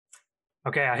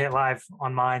Okay, I hit live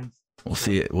on mine. We'll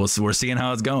see it. We're seeing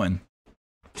how it's going.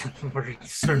 We're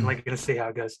certainly going to see how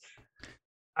it goes.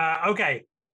 Okay,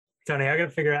 Tony, I got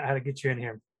to figure out how to get you in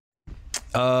here.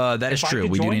 That is true.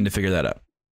 We do need to figure that out.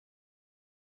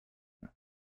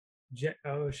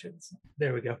 Oh shit!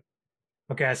 There we go.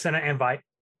 Okay, I sent an invite.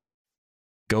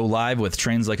 Go live with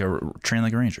train like a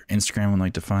ranger. Instagram would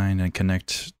like to find and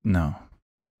connect. No.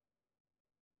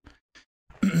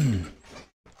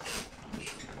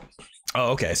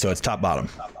 Oh, okay. So it's top bottom.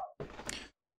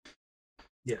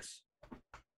 Yes.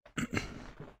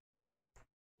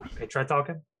 Okay, try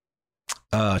talking.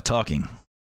 Talking.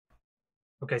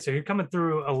 Okay, so you're coming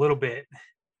through a little bit,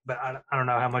 but I don't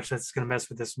know how much that's going to mess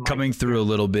with this mic. Coming through a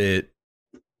little bit.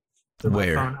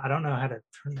 Where? I don't know how to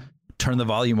turn the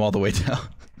volume all the way down.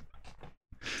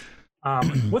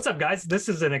 What's up, guys? This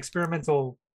is an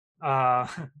experimental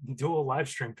dual live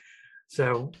stream.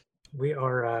 So we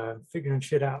are figuring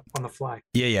shit out on the fly.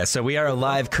 Yeah. So we are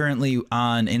live currently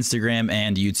on Instagram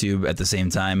and YouTube at the same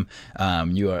time.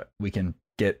 We can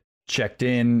get checked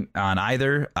in on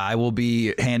either. I will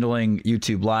be handling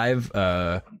YouTube Live.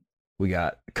 We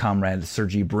got Comrade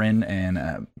Sergi Bryn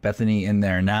and Bethany in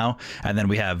there now. And then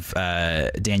we have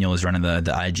Daniel is running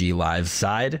the IG Live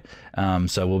side.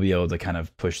 So we'll be able to kind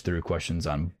of push through questions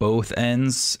on both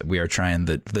ends. We are trying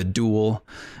the dual.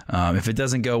 If it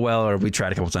doesn't go well, or we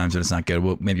tried a couple times and it's not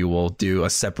good, maybe we'll do a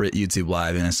separate YouTube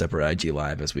Live and a separate IG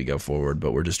Live as we go forward.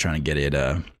 But we're just trying to get it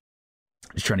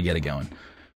going.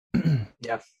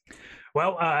 Yeah.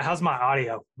 Well, how's my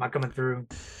audio? Am I coming through?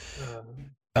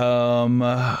 Good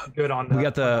on. We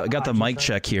got the mic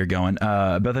check here going.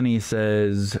 Bethany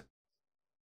says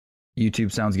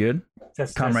YouTube sounds good.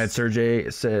 Comrade Sergey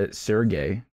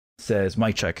says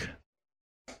mic check.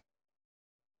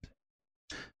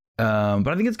 But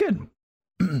I think it's good.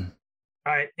 All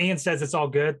right. Ian says it's all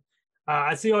good.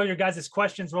 I see all your guys'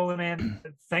 questions rolling in.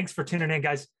 Thanks for tuning in,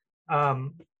 guys.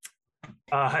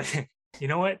 You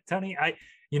know what, Tony? I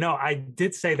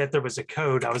did say that there was a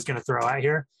code I was going to throw out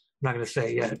here. I'm not going to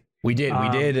say it yet. We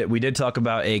did talk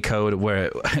about a code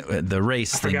where the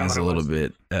race thing is a little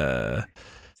bit.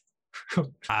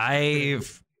 I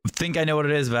think I know what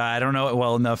it is, but I don't know it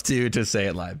well enough to say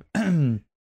it live. I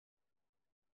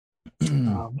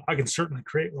can certainly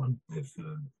create one.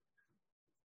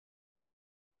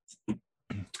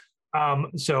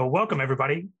 So welcome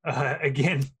everybody.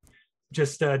 Again,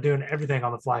 just doing everything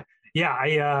on the fly. Yeah,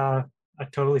 I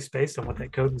totally spaced on what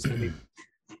that code was going to be.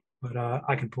 But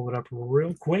I can pull it up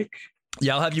real quick.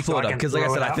 Yeah, I'll have you pull it up because, like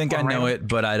I said, I think I know it,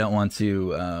 but I don't want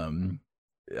to.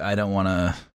 I don't want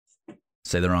to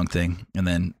say the wrong thing and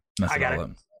then mess it all up.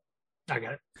 I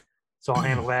got it. So I'll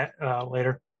handle that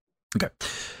later. Okay.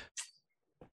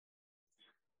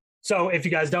 So if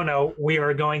you guys don't know, we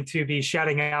are going to be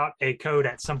shouting out a code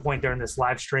at some point during this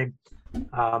live stream.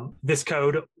 This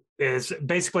code is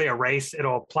basically a race.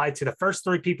 It'll apply to the first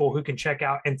 3 people who can check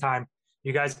out in time.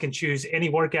 You guys can choose any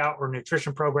workout or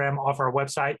nutrition program off our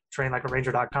website,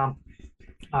 trainlikearanger.com.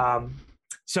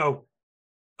 So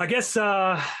I guess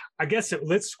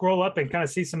let's scroll up and kind of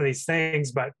see some of these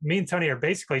things. But me and Tony are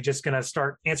basically just going to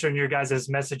start answering your guys'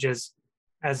 messages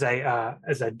as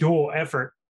a dual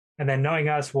effort. And then knowing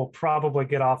us, we'll probably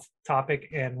get off topic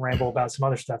and ramble about some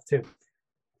other stuff too.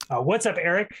 What's up,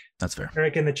 Eric? That's fair.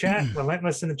 Eric in the chat,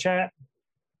 Relentless in the chat.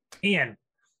 Ian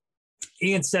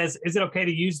says, is it okay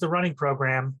to use the running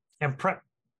program and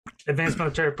advanced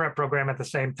military prep program at the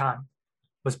same time?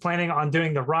 Was planning on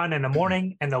doing the run in the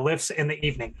morning and the lifts in the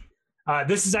evening.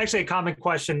 This is actually a common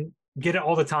question. Get it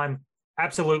all the time.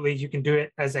 Absolutely. You can do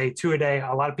it as a 2-a-day.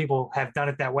 A lot of people have done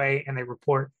it that way and they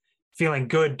report feeling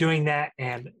good doing that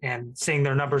and seeing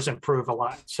their numbers improve a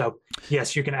lot. So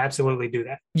yes, you can absolutely do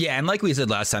that. Yeah. And like we said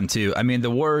last time too, I mean, the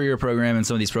Warrior program and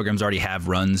some of these programs already have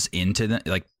runs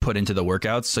put into the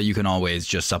workouts. So you can always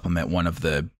just supplement one of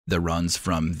the runs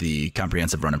from the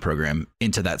comprehensive running program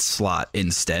into that slot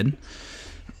instead.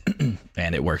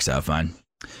 And it works out fine.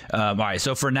 All right.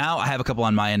 So for now, I have a couple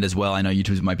on my end as well. I know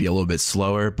YouTube might be a little bit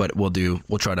slower, but we'll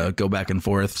try to go back and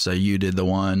forth. So you did the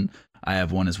one. I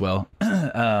have one as well.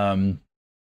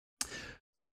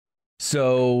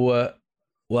 So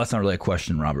that's not really a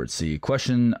question, Robert C.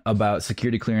 Question about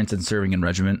security clearance and serving in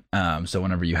regiment. So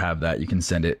whenever you have that, you can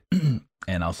send it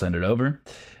and I'll send it over.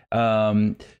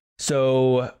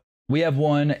 So we have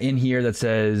one in here that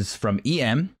says from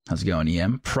EM. How's it going,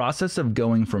 EM? Process of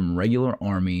going from regular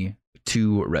Army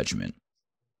to regiment.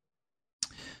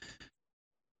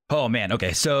 Oh, man.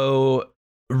 Okay. So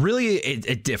really,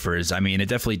 it differs. I mean, it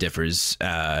definitely differs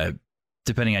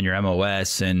depending on your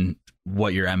MOS and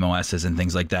what your MOS is and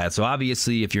things like that. So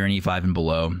obviously, if you're an E5 and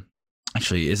below,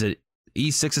 actually, is it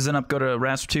E6s and up go to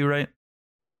RASP 2, right?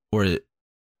 Or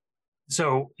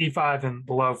so E5 and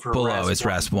below for below RASP is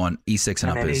RASP 1, E6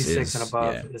 and up is E6 and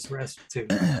above is RASP 2.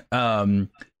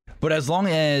 But as long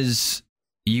as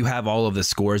you have all of the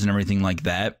scores and everything like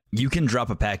that, you can drop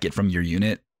a packet from your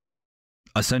unit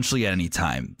essentially at any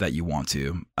time that you want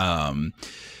to.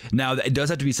 Now, it does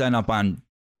have to be signed up on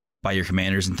by your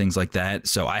commanders and things like that.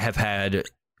 So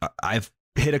I've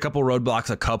hit a couple roadblocks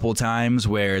a couple times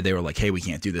where they were like, hey, we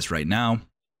can't do this right now.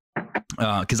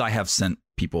 Because I have sent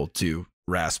people to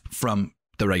RASP from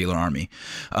the regular army.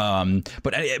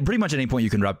 But at pretty much at any point you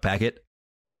can drop a packet.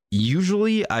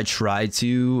 Usually I try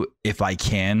to, if I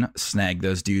can, snag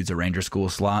those dudes a ranger school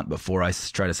slot before I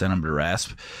try to send them to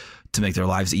RASP to make their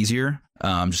lives easier.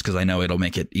 Just because I know it'll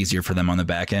make it easier for them on the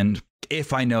back end.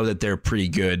 If I know that they're pretty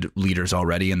good leaders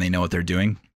already and they know what they're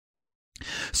doing.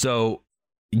 So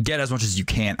get as much as you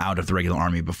can out of the regular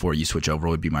army before you switch over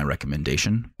would be my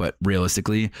recommendation. But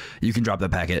realistically, you can drop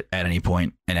that packet at any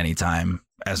point at any time,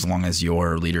 as long as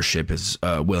your leadership is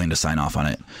willing to sign off on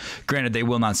it. Granted, they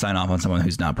will not sign off on someone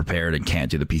who's not prepared and can't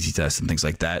do the PC test and things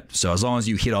like that. So as long as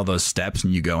you hit all those steps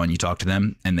and you go and you talk to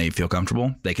them and they feel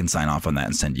comfortable, they can sign off on that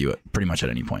and send you it pretty much at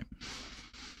any point.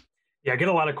 Yeah, I get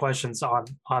a lot of questions on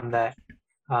that.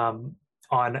 On,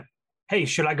 hey,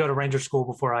 should I go to Ranger School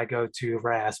before I go to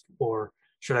RASP, or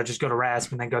should I just go to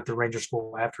RASP and then go through Ranger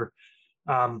School after?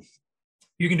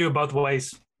 You can do it both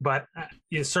ways, but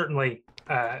certainly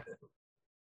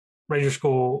Ranger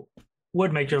School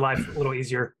would make your life a little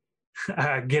easier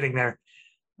getting there,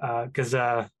 because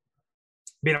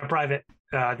being a private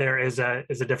there is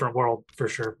a different world for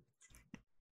sure.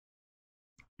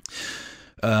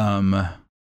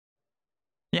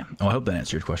 Yeah, well, I hope that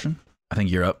answered your question. I think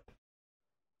you're up.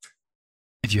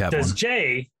 If you have Does one.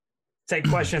 Jay take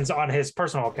questions on his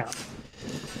personal account?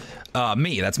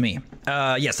 That's me.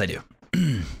 Yes, I do.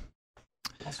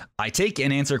 I take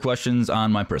and answer questions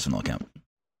on my personal account.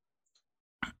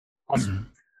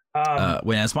 Awesome.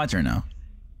 Wait, it's my turn now.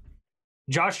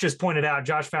 Josh just pointed out,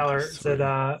 Josh Fowler said,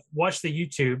 watch the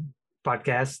YouTube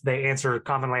podcast. They answer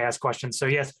commonly asked questions. So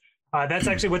yes, that's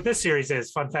actually what this series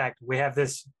is. Fun fact. We have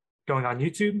this going on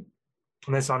YouTube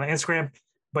and this on Instagram,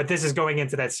 but this is going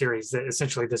into that series.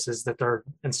 Essentially, this is the third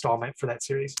installment for that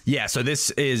series. Yeah. So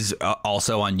this is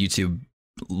also on YouTube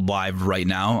live right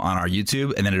now on our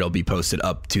YouTube, and then it'll be posted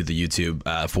up to the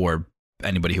YouTube for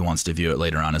anybody who wants to view it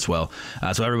later on as well.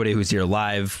 So everybody who's here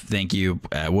live, thank you.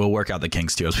 We'll work out the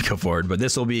kinks too as we go forward, but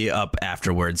this will be up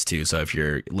afterwards too. So if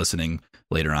you're listening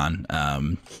later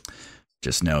on,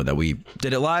 just know that we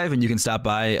did it live and you can stop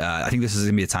by. I think this is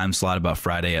going to be a time slot about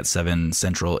Friday at 7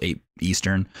 Central, 8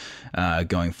 Eastern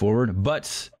going forward.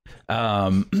 But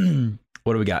what do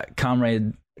we got?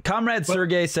 Comrade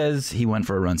Sergey says he went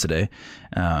for a run today.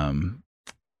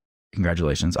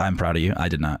 Congratulations. I'm proud of you. I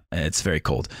did not. It's very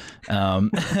cold.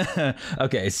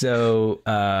 Okay, so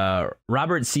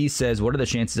Robert C says, what are the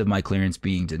chances of my clearance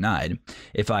being denied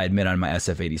if I admit on my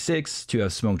SF-86 to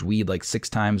have smoked weed like 6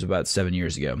 times about 7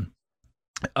 years ago?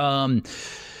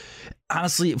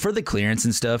 Honestly, for the clearance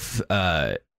and stuff,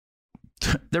 they're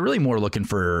really more looking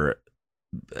for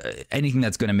anything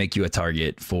that's going to make you a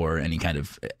target for any kind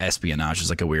of espionage. Is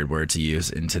like a weird word to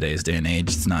use in today's day and age.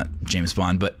 It's not James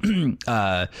Bond, but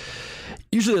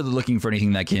usually they're looking for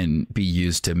anything that can be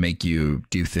used to make you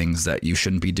do things that you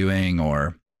shouldn't be doing,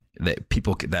 or that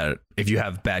people that if you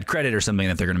have bad credit or something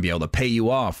that they're going to be able to pay you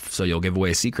off, so you'll give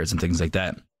away secrets and things like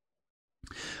that.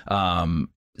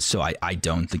 So I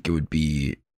don't think it would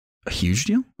be a huge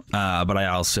deal, but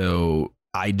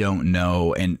I don't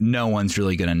know, and no one's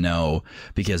really going to know,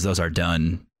 because those are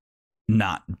done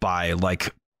not by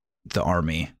like the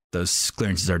Army. Those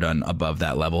clearances are done above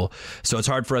that level. So it's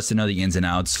hard for us to know the ins and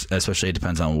outs, especially it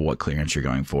depends on what clearance you're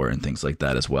going for and things like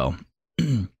that as well.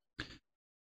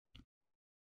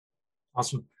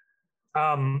 Awesome.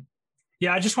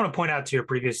 Yeah, I just want to point out to your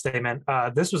previous statement,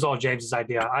 this was all James's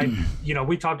idea.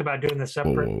 We talked about doing this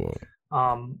separate.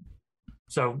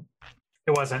 So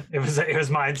it wasn't. It was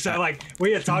mine. So like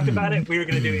we had talked about it. We were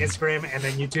going to do Instagram and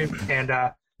then YouTube, and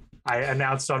I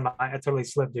announced on my. I totally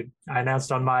slipped, dude. I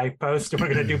announced on my post we're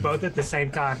going to do both at the same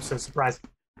time. So surprise.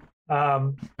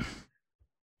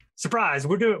 Surprise.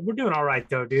 We're doing all right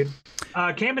though, dude.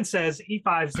 Camden says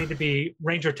E5s need to be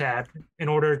Ranger tabbed in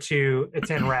order to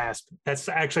attend RASP. That's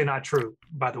actually not true,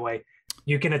 by the way.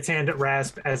 You can attend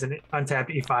RASP as an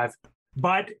untabbed E5,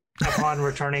 but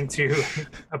arriving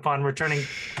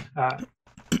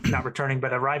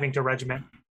to regiment,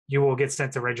 you will get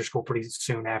sent to Ranger School pretty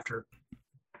soon after.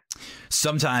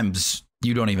 Sometimes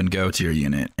you don't even go to your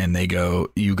unit, and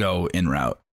you go en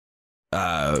route,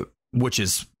 which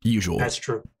is usual. That's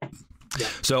true. Yeah.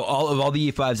 So all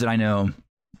the E5s that I know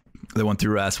that went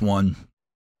through RAS1,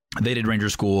 they did Ranger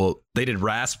School. They did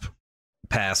RASP,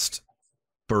 passed,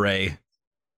 Beret,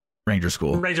 Ranger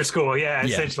School. Ranger School, yeah,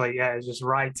 essentially. Yeah, it's just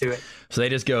right to it. So they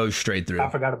just go straight through. I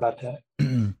forgot about that.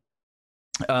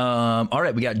 All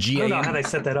right, we got GA. I don't know how they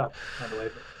set that up, by the way.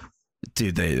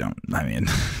 Dude, they don't. I mean,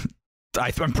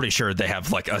 I'm pretty sure they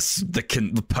have like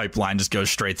the pipeline just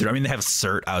goes straight through. I mean, they have a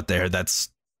cert out there that's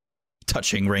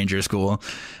touching Ranger School.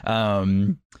 All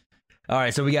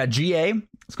right, so we got GA.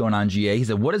 What's going on, GA? He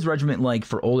said, what is regiment like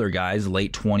for older guys,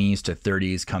 late 20s to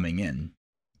 30s coming in?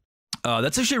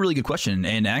 That's actually a really good question.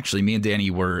 And actually, me and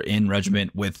Danny were in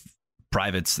regiment with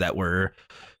privates that were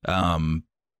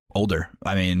older.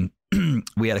 I mean,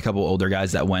 we had a couple older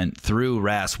guys that went through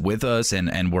RAS with us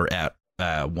and were at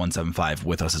 175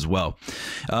 with us as well.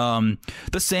 The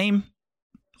same,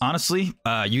 honestly.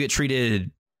 You get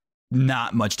treated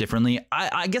not much differently.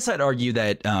 I guess I'd argue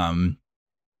that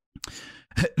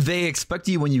they expect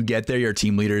you when you get there, your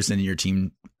team leaders and your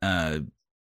team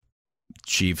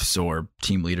chiefs or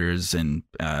team leaders and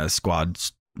squad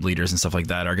leaders and stuff like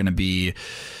that are going to be,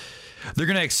 they're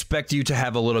going to expect you to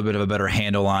have a little bit of a better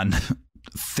handle on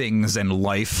things and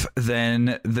life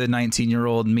than the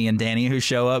 19-year-old me and Danny who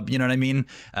show up. You know what I mean?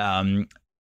 They're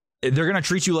going to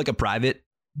treat you like a private,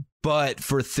 but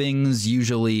for things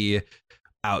usually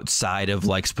outside of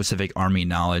like specific Army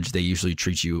knowledge, they usually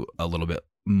treat you a little bit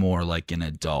more like an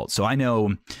adult. So I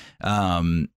know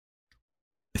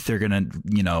if they're going to,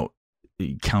 you know,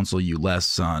 counsel you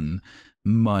less on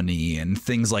money and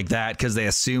things like that, because they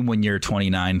assume when you're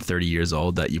 29, 30 years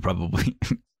old that you probably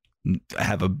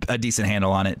have a decent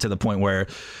handle on it, to the point where,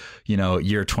 you know,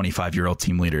 your 25-year-old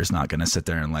team leader is not going to sit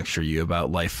there and lecture you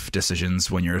about life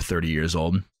decisions when you're 30 years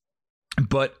old.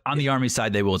 But on the Army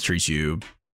side, they will treat you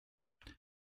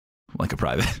like a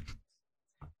private.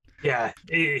 Yeah,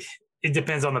 it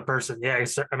depends on the person. Yeah,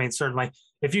 I mean, certainly,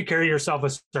 if you carry yourself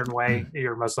a certain way,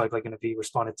 you're most likely going to be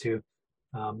responded to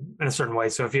in a certain way.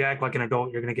 So if you act like an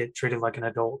adult, you're going to get treated like an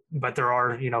adult. But there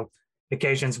are, you know,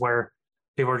 occasions where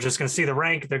people are just going to see the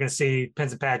rank, they're going to see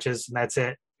pins and patches, and that's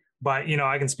it. But, you know,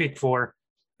 I can speak for,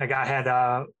 like, I had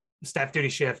a staff duty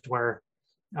shift where,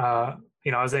 you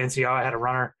know, I was at NCO, I had a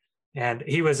runner, and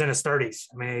he was in his 30s.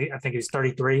 I mean, I think he was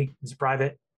 33, he's a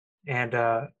private. And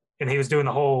he was doing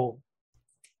the whole,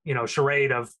 you know,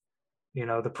 charade of, you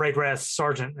know, the progress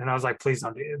sergeant. And I was like, please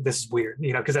don't do it. This is weird,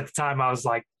 you know, because at the time I was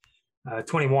like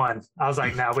 21. I was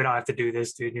like, no, we don't have to do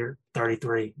this, dude. You're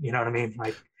 33. You know what I mean?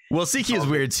 Like, well, CQ is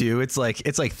weird too. It's like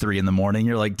 3 a.m.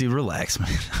 You're like, dude, relax,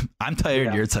 man. I'm tired.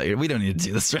 Yeah. You're tired. We don't need to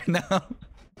do this right now.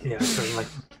 Yeah, certainly.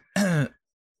 I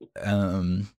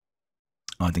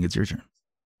think it's your turn.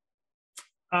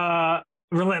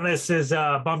 Relentless is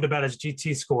bummed about his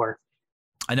GT score.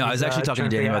 I know. I was actually talking to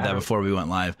Danny about that before we went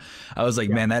live. I was like,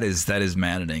 man, that is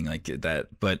maddening, like that.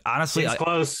 But honestly, it's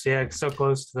close. Yeah, so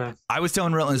close to that. I was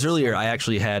telling Relentless earlier, I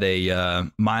actually had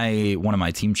one of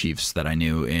my team chiefs that I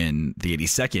knew in the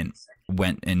 82nd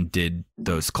went and did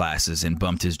those classes and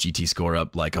bumped his GT score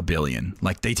up like 1 billion.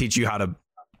 Like, they teach you how to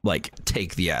like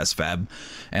take the ASVAB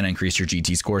and increase your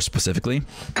GT score specifically.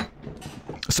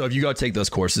 So if you go take those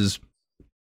courses,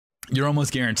 you're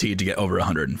almost guaranteed to get over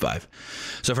 105.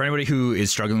 So for anybody who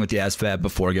is struggling with the ASVAB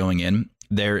before going in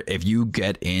there, if you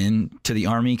get into the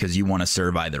Army because you want to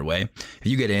serve either way, if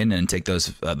you get in and take those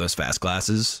fast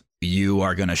classes, you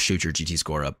are going to shoot your GT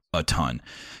score up a ton.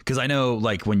 Because I know,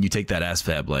 like, when you take that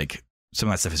ASVAB, like, some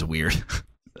of that stuff is weird.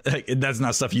 That's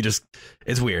not stuff you just,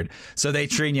 it's weird. So they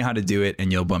train you how to do it,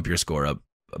 and you'll bump your score up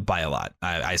by a lot.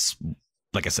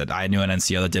 Like I said, I knew an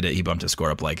NCO that did it. He bumped his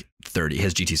score up like 30,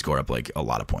 his GT score up like a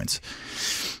lot of points.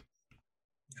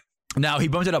 Now, he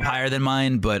bumped it up higher than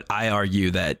mine, but I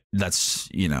argue that that's,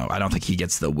 you know, I don't think he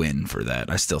gets the win for that.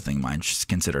 I still think mine's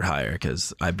considered higher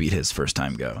because I beat his first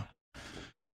time go.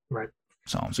 Right.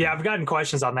 So yeah, I've gotten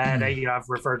questions on that. You know, I've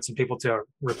referred some people to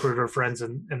recruiter friends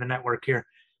in the network here.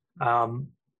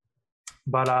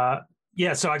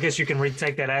 Yeah, so I guess you can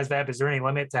retake that ASVAB. Is there any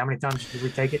limit to how many times you can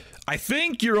retake it? I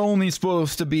think you're only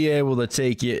supposed to be able to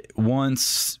take it one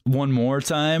more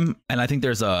time, and I think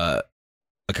there's a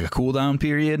cooldown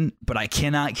period, but I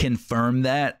cannot confirm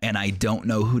that, and I don't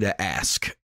know who to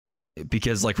ask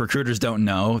because, like, recruiters don't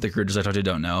know. The recruiters I talk to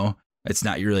don't know. It's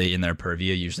not really in their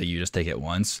purview. Usually, you just take it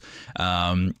once.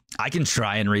 I can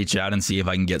try and reach out and see if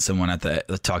I can get someone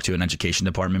talk to an education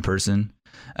department person.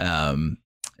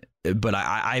 But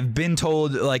I've been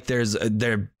told, like, there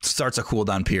starts a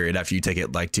cooldown period after you take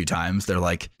it like 2 times. They're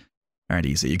like, all right,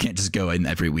 easy. You can't just go in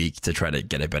every week to try to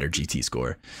get a better GT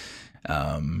score.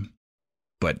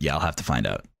 But yeah, I'll have to find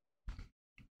out.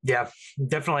 Yeah,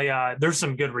 definitely. There's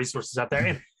some good resources out there.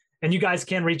 And And you guys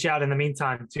can reach out in the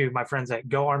meantime to my friends at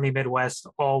Go Army Midwest,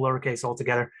 all lowercase all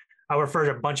together. I refer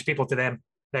a bunch of people to them.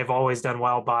 They've always done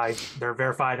well by their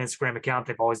verified Instagram account.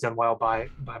 They've always done well by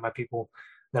my people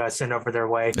that I send over their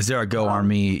way. Is there a Go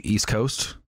Army East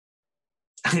Coast?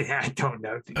 I don't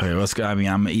know. Dude. Okay, let's go. I mean,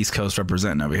 I'm East Coast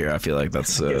representing over here. I feel like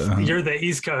that's you're the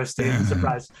East Coast. Dude. I'm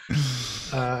surprised.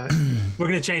 We're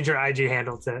gonna change your IG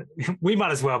handle to. We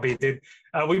might as well be, dude.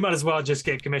 We might as well just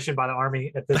get commissioned by the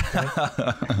Army at this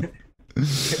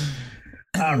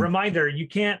point. Reminder: you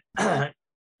can't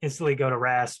instantly go to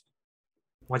RASP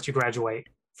once you graduate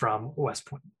from West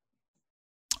Point.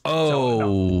 Oh, so,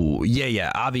 no.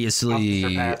 Yeah.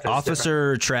 Obviously,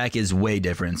 officer track is way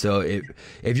different. So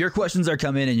if your questions are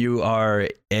coming and you are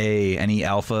any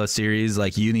alpha series,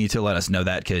 like, you need to let us know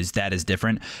that, because that is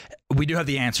different. We do have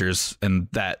the answers, and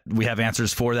that we have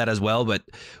answers for that as well. But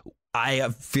I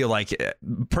feel like,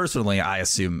 personally, I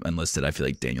assume enlisted. I feel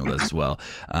like Daniel does as well.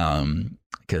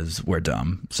 Because we're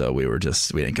dumb. So we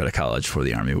didn't go to college for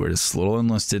the Army. We're just little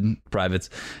enlisted privates.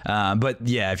 But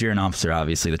yeah, if you're an officer,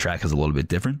 obviously the track is a little bit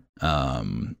different.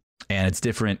 And it's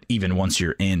different even once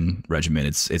you're in regiment.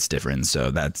 It's different.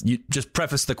 So that's, you just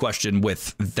preface the question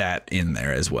with that in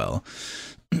there as well.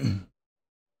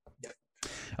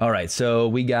 All right. So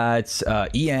we got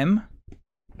EM.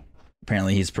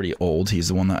 Apparently he's pretty old. He's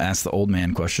the one that asked the old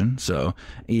man question. So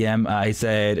EM, he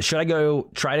said, should I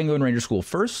try to go in Ranger School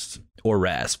first or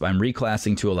RASP? I'm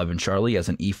reclassing to 11 Charlie as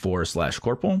an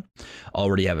E4/corporal.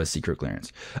 Already have a secret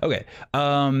clearance. Okay.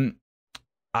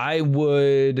 I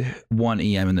would want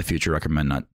EM in the future. Recommend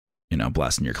not,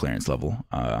 blasting your clearance level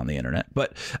on the internet.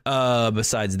 But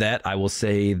besides that, I will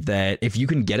say that if you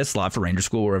can get a slot for Ranger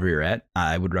School wherever you're at,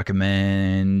 I would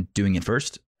recommend doing it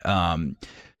first.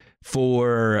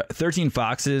 For 13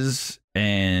 Foxes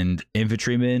and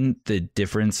infantrymen, the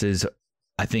difference is,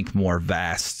 I think, more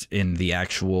vast in the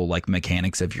actual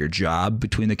mechanics of your job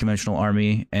between the conventional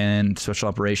Army and special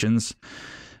operations.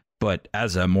 But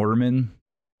as a mortarman,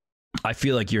 I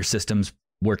feel like your systems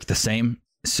work the same.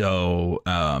 So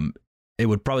it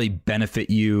would probably benefit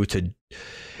you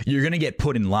you're going to get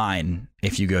put in line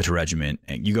if you go to regiment,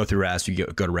 and you go through RASP, you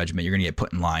go to regiment, you're going to get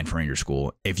put in line for Ranger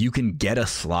School. If you can get a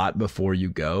slot before you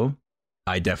go,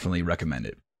 I definitely recommend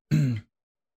it.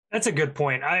 That's a good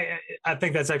point. I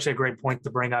think that's actually a great point to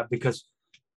bring up, because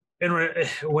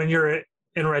when you're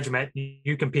in regiment,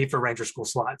 you compete for Ranger School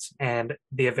slots, and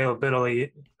the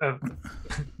availability of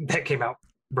that came out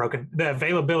broken. The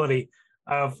availability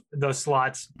of those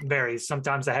slots varies.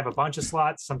 Sometimes they have a bunch of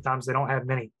slots. Sometimes they don't have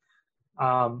many.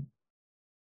 I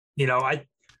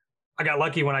got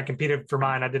lucky when I competed for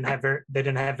mine. They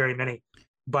didn't have very many,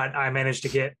 but I managed to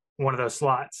get one of those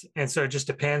slots. And so it just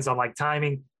depends on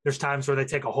timing. There's times where they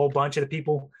take a whole bunch of the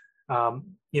people. I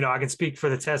can speak for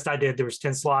the test I did. There was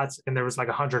 10 slots and there was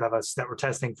 100 of us that were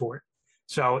testing for it.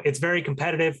 So it's very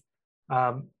competitive.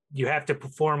 You have to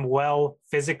perform well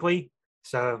physically.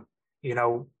 So,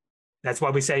 that's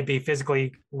why we say be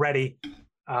physically ready.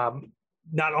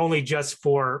 Not only just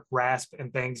for RASP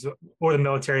and things, or the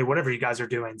military, whatever you guys are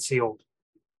doing, SEAL,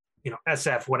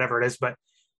 SF, whatever it is. But,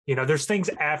 there's things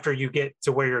after you get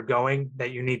to where you're going that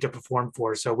you need to perform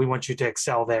for. So we want you to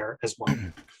excel there as well.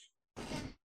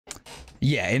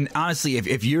 Yeah. And honestly,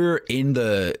 if you're in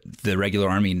the regular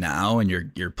Army now and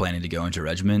you're planning to go into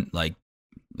regiment, like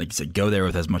you said, go there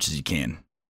with as much as you can.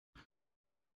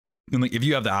 And if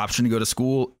you have the option to go to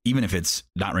school, even if it's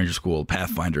not Ranger School,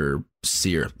 Pathfinder,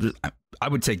 SEER, I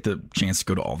would take the chance to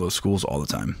go to all those schools all the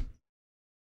time.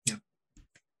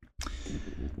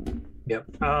 Yep.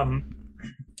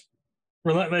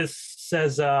 Relentless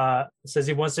says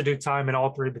he wants to do time in all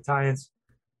 3 battalions.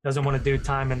 Doesn't want to do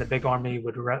time in the big Army.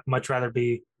 Would much rather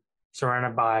be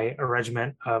surrounded by a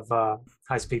regiment of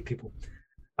high-speed people.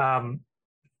 I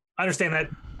understand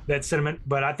that sentiment,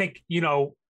 but I think it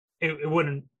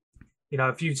wouldn't.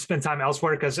 If you spend time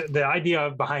elsewhere, because the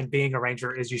idea behind being a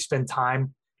Ranger is you spend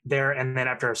time there, and then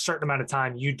after a certain amount of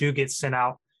time, you do get sent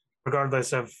out,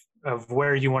 regardless of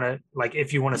where you want to,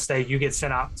 if you want to stay, you get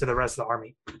sent out to the rest of the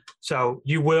Army. So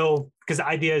you will, because the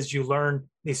idea is you learn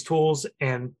these tools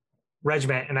in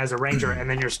regiment and as a Ranger, and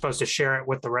then you're supposed to share it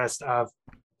with the rest of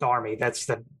the Army. That's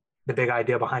the big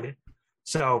idea behind it.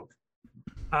 So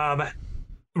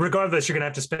regardless, you're going to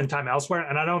have to spend time elsewhere.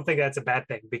 And I don't think that's a bad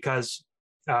thing, because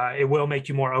it will make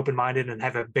you more open-minded and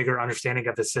have a bigger understanding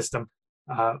of the system.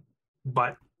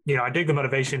 But, I dig the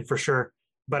motivation for sure.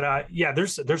 But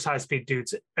there's high-speed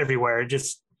dudes everywhere. It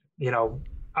just,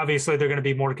 obviously they're going to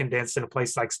be more condensed in a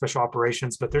place like special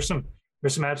operations, but there's some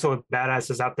absolute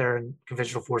badasses out there in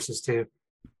conventional forces too.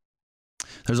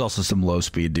 There's also some low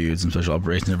speed dudes in special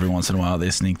operations every once in a while. They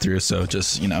sneak through. So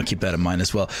just, keep that in mind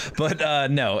as well.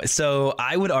 But no. So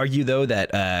I would argue, though,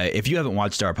 that if you haven't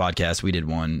watched our podcast, we did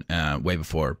one way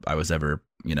before I was ever,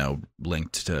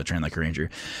 linked to Train Like a Ranger,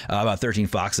 about 13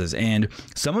 Foxes. And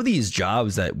some of these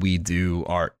jobs that we do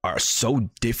are so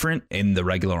different in the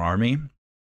regular Army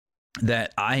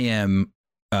that I am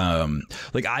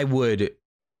I would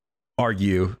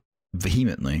argue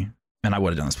vehemently, and I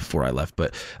would have done this before I left,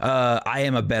 but I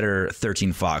am a better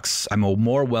 13 Fox. I'm a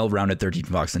more well-rounded 13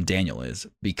 Fox than Daniel is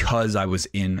because I was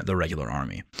in the regular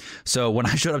Army. So when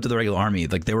I showed up to the regular Army,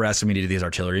 they were asking me to do these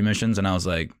artillery missions, and I was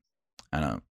like, I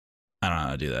don't know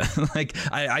how to do that.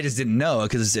 I just didn't know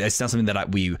because it's not something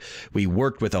that we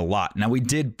worked with a lot. Now we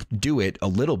did do it a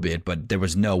little bit, but there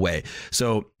was no way.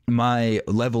 So my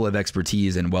level of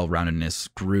expertise and well-roundedness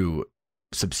grew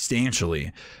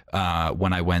substantially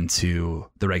when I went to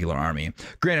the regular Army.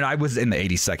 Granted, I was in the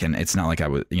 82nd. It's not like I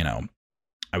was,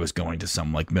 I was going to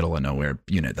some middle of nowhere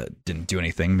unit that didn't do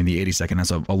anything. I mean, the 82nd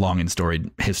has a long and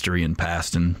storied history and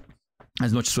past, and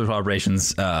as much as special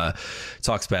operations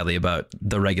talks badly about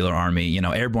the regular Army,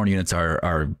 airborne units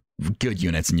are good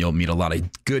units, and you'll meet a lot of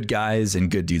good guys and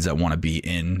good dudes that want to be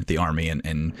in the Army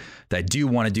and that do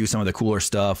want to do some of the cooler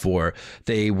stuff, or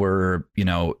they were,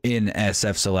 in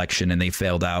SF selection and they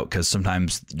failed out because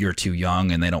sometimes you're too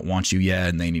young and they don't want you yet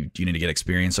and you need to get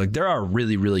experience. So there are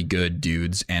really, really good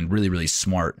dudes and really, really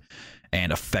smart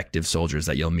and effective soldiers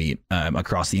that you'll meet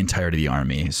across the entirety of the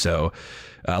Army. So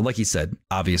like you said,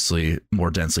 obviously more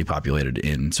densely populated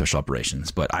in special operations,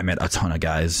 but I met a ton of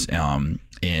guys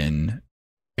in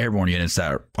airborne units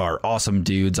that are awesome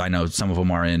dudes. I know some of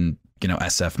them are in,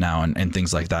 SF now and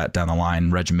things like that down the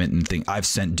line, regiment and thing. I've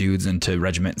sent dudes into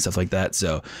regiment and stuff like that.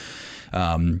 So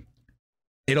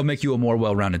it'll make you a more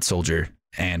well-rounded soldier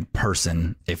and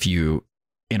person if you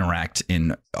interact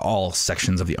in all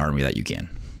sections of the Army that you can.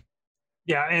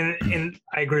 Yeah. And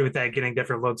I agree with that. Getting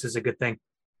different looks is a good thing.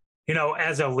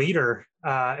 As a leader,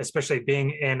 especially being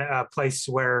in a place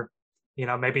where,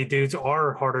 maybe dudes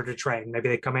are harder to train. Maybe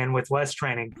they come in with less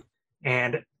training,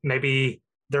 and maybe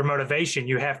their motivation,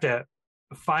 you have to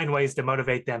find ways to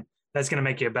motivate them. That's going to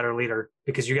make you a better leader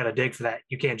because you got to dig for that.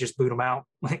 You can't just boot them out.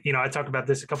 I talked about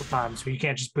this a couple of times. You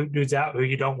can't just boot dudes out who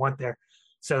you don't want there.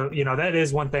 So, that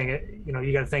is one thing,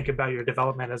 you got to think about your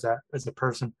development as a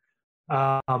person.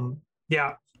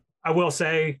 Yeah, I will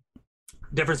say,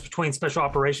 difference between special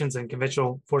operations and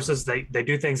conventional forces, they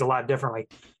do things a lot differently.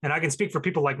 And I can speak for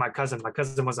people like my cousin. My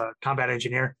cousin was a combat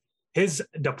engineer. His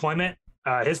deployment,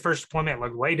 his first deployment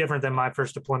looked way different than my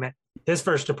first deployment. His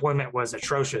first deployment was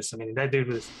atrocious. I mean, that dude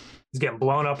was getting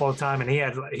blown up all the time, and he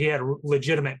had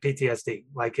legitimate PTSD.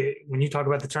 When you talk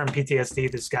about the term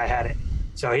PTSD, this guy had it.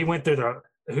 So he went through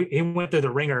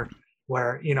the ringer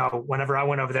where, whenever I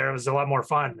went over there, it was a lot more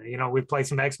fun. We played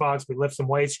some Xbox, we lift some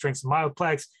weights, drink some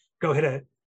Mileplex, go hit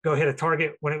a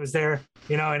target when it was there,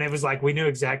 and it was like we knew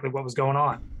exactly what was going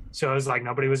on. So it was like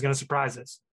nobody was going to surprise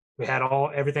us. We had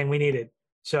everything we needed.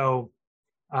 So,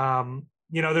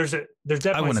 there's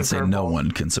definitely. I wouldn't say no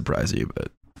one can surprise you,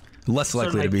 but less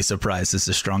likely to be surprised is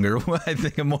a stronger. I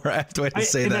think a more apt way to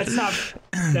say that.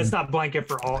 That's not blanket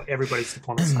for everybody's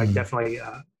deployments. Like definitely,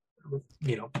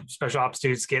 special ops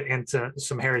dudes get into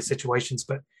some hairy situations,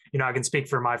 but I can speak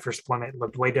for my first deployment. It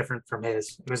looked way different from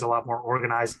his. It was a lot more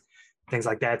organized, things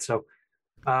like that. So,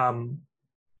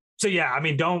 yeah, I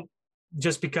mean, don't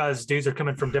just because dudes are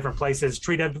coming from different places,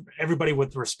 treat everybody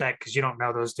with respect because you don't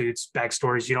know those dudes'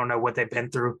 backstories. You don't know what they've been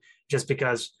through. Just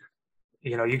because,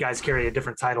 you guys carry a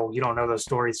different title, you don't know those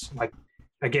stories. Like,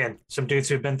 again, some dudes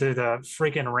who've been through the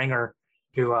freaking ringer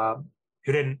who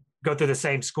didn't go through the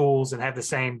same schools and have the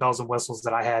same bells and whistles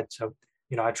that I had. So,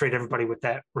 I treat everybody with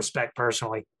that respect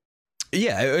personally.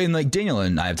 Yeah, and like Daniel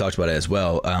and I have talked about it as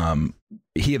well.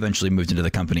 He eventually moved into the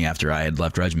company after I had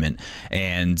left regiment,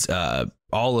 and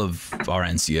all of our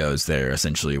NCOs there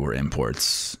essentially were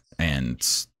imports, and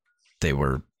they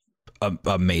were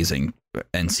amazing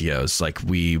NCOs.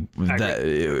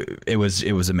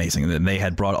 It was amazing. And they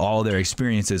had brought all their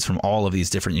experiences from all of these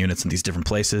different units and these different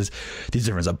places, these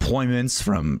different deployments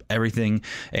from everything,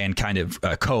 and kind of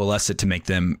coalesce it to make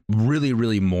them really,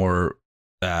 really more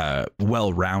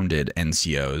well-rounded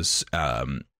NCOs.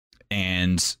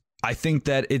 And I think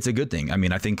that it's a good thing. I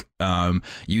mean, I think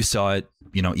you saw it,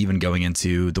 even going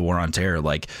into the war on terror,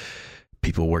 like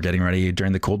people were getting ready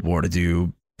during the Cold War to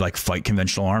do fight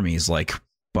conventional armies, like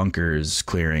bunkers,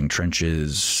 clearing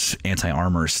trenches,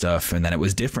 anti-armor stuff. And then it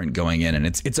was different going in. And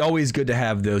it's always good to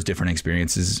have those different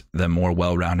experiences. The more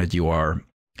well-rounded you are,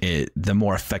 the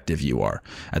more effective you are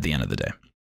at the end of the day.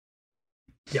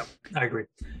 Yep, I agree.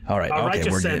 All right.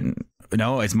 Okay,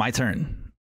 no, it's my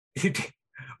turn.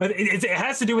 But it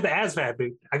has to do with the ASVAB,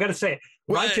 dude. I got to say it.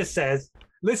 Righteous says,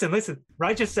 listen.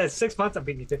 Righteous says 6 months. I'm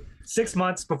beating you to 6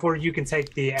 months before you can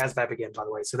take the ASVAB again, by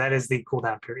the way. So that is the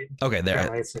cooldown period. Okay,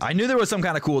 there. I knew there was some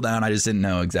kind of cooldown. I just didn't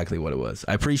know exactly what it was.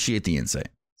 I appreciate the insight,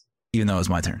 even though it was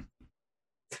my turn.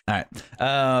 All right.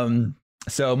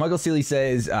 So Michael Seeley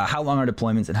says, how long are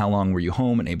deployments and how long were you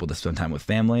home and able to spend time with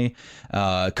family?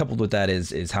 Coupled with that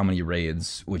is how many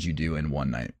raids would you do in one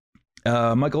night?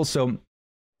 Michael, so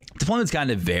deployments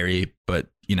kind of vary, but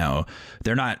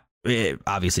they're not, it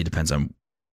obviously depends on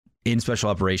in special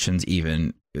operations,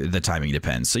 even the timing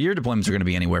depends. So your deployments are going to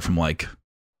be anywhere from like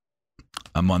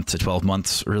a month to 12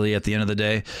 months really at the end of the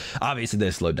day. Obviously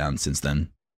they've slowed down since then.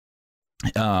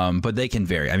 But they can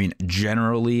vary. I mean,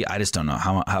 generally, I just don't know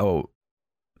how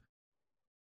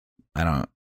I don't know.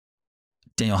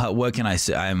 Daniel, what can I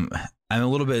say? I'm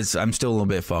still a little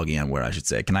bit foggy on where I should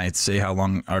say. Can I say how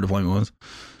long our deployment was?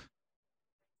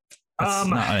 That's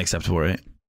not unacceptable, right?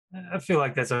 I feel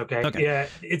like that's okay. Yeah,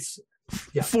 it's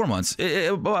 4 months,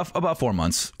 about 4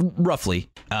 months, roughly.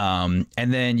 And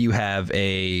then you have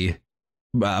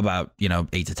about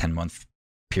 8 to 10 month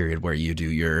period where you do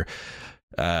your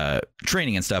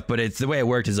training and stuff. But it's the way it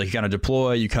worked is like you kind of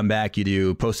deploy, you come back, you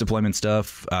do post deployment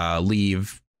stuff,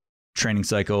 leave, training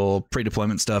cycle,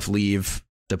 pre-deployment stuff, leave,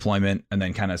 deployment, and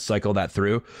then kind of cycle that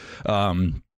through.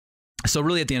 So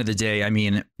really at the end of the day, I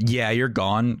mean, yeah, you're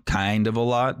gone kind of a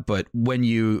lot, but when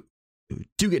you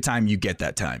do get time, you get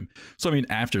that time. So, I mean,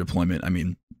 after deployment, I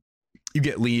mean, you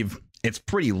get leave. It's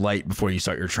pretty light before you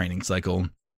start your training cycle.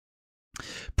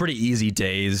 Pretty easy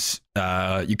days.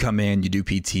 You come in, you do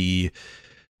PT,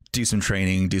 do some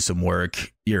training, do some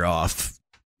work. You're off,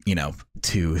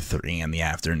 2, 3 in the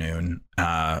afternoon.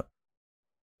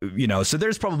 So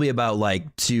there's probably about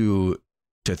like 2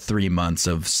 to 3 months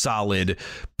of solid,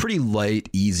 pretty light,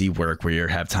 easy work where you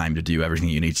have time to do everything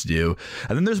you need to do.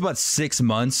 And then there's about 6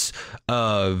 months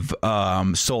of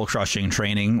soul crushing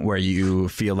training where you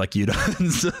feel like you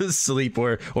don't sleep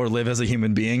or live as a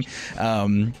human being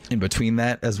in between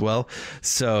that as well.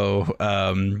 So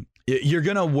you're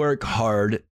going to work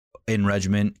hard in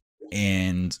regiment,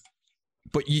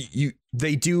 but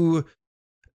they do,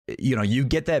 you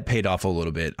get that paid off a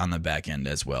little bit on the back end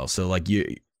as well. So like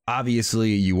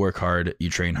obviously you work hard, you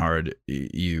train hard,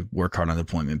 you work hard on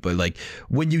deployment, but like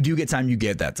when you do get time, you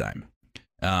get that time.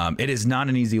 It is not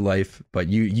an easy life, but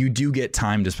you do get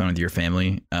time to spend with your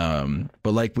family.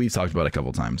 But like we've talked about a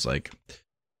couple times, like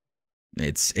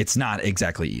it's not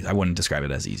exactly easy. I wouldn't describe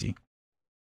it as easy.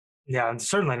 Yeah,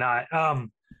 certainly not.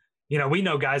 We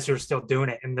know guys who are still doing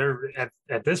it, and they're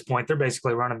at this point, they're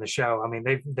basically running the show. I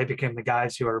mean, they became the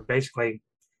guys who are basically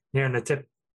near the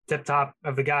tip top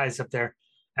of the guys up there.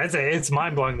 It's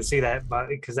mind blowing to see that, but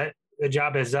because the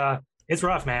job is it's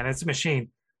rough, man. It's a machine.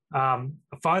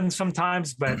 Fun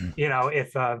sometimes, but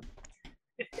if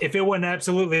it wasn't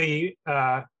absolutely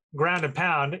ground and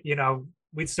pound,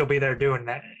 we'd still be there doing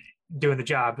the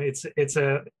job. It's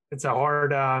a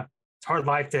hard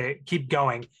life to keep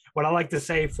going. What I like to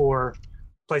say for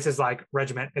places like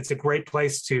Regiment, it's a great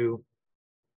place to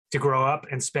grow up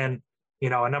and spend,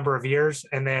 a number of years,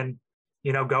 and then,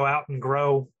 go out and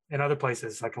grow in other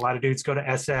places. Like a lot of dudes go to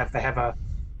SF. They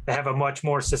have a much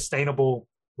more sustainable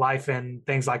life in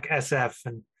things like SF,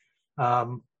 and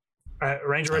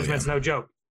Ranger Regiment's no joke.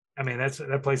 I mean,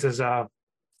 that place is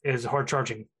hard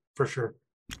charging for sure.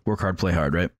 Work hard, play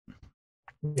hard, right?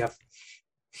 Yeah.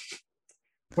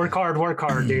 Work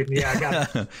hard, dude. Yeah, I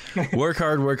got it. Work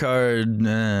hard, work harder.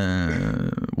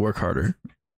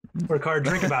 Work hard,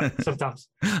 drink about it sometimes.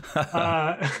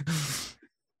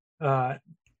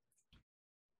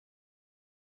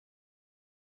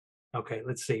 Okay,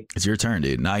 let's see. It's your turn,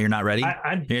 dude. Now you're not ready? You're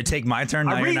going to take my turn?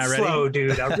 Now you're not ready? I read slow,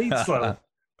 dude. I read slow.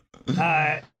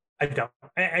 I don't.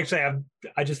 Actually,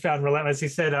 I just found Relentless. He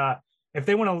said, if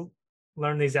they want to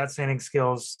learn these outstanding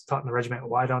skills taught in the regiment,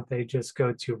 why don't they just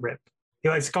go to RIP? He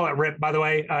likes to call it RIP, by the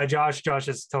way. Josh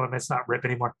is telling him it's not RIP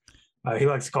anymore. He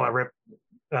likes to call it RIP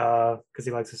because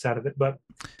he likes the sound of it. But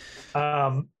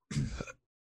well,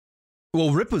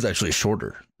 RIP was actually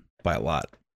shorter by a lot.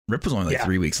 RIP was only like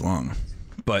 3 weeks long.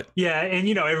 But yeah, and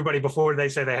everybody before they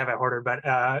say they have it harder, but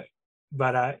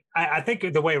I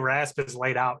think the way RASP is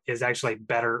laid out is actually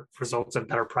better results and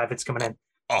better privates coming in.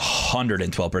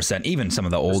 112%. Even some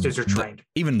of the old,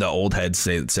 even the old heads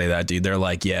say that, dude. They're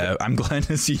like, yeah, I'm glad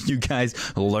to see you guys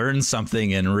learn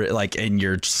something in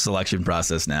your selection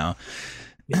process now.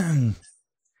 Because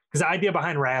the idea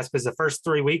behind RASP is the first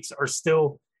 3 weeks are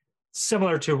still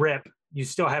similar to RIP. You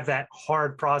still have that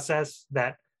hard process,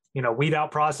 that weed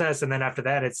out process, and then after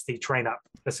that, it's the train up.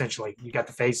 Essentially, you got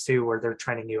the phase 2 where they're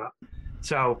training you up.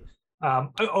 So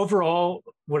Overall,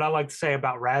 what I like to say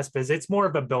about RASP is it's more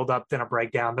of a build up than a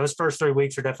breakdown. Those first 3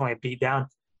 weeks are definitely a beat down,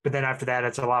 but then after that,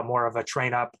 it's a lot more of a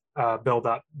train up, build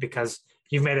up, because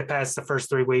you've made it past the first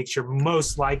 3 weeks. You're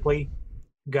most likely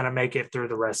going to make it through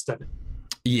the rest of it.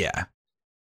 Yeah.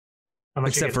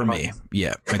 Except for me.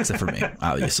 Yeah. Except for me,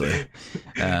 obviously.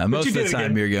 Most of the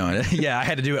time you're going, yeah, I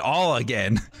had to do it all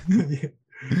again.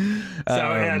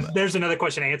 So there's another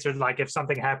question answered. Like if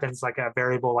something happens, like a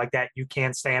variable like that, you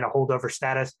can stay in a holdover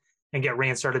status and get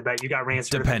reinserted, but you got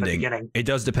reinserted from the beginning. It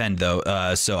does depend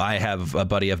though. So I have a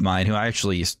buddy of mine who I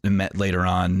actually met later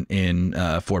on in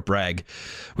Fort Bragg.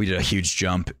 We did a huge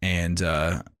jump and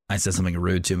I said something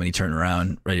rude to him and he turned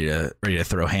around ready to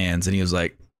throw hands. And he was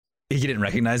like, he didn't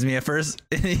recognize me at first.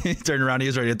 He turned around. He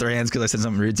was ready to throw hands because I said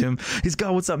something rude to him. He's like,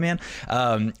 "Oh, what's up, man?"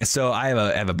 So I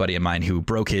have a buddy of mine who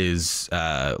broke his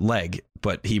leg,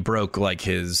 but he broke like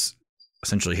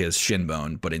essentially his shin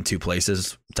bone, but in two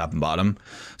places, top and bottom.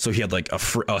 So he had like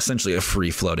essentially a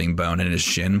free floating bone in his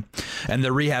shin, and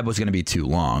the rehab was going to be too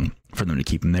long for them to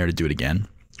keep him there to do it again.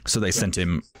 So they sent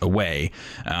him away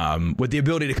with the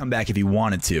ability to come back if he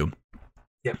wanted to.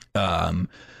 Yeah.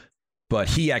 But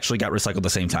he actually got recycled the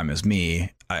same time as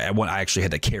me. I actually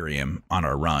had to carry him on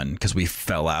our run because we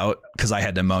fell out because I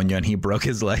had pneumonia and he broke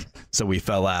his leg. So we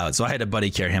fell out. So I had a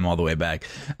buddy carry him all the way back.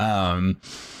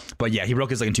 But yeah, he broke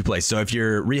his leg in two places. So if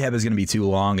your rehab is going to be too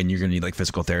long and you're going to need like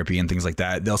physical therapy and things like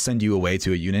that, they'll send you away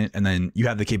to a unit and then you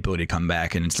have the capability to come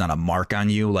back and it's not a mark on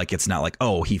you. Like it's not like,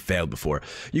 oh, he failed before.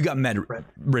 You got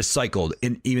recycled.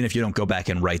 And even if you don't go back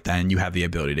in right then, you have the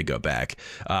ability to go back.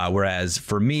 Whereas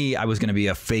for me, I was going to be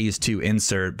a phase 2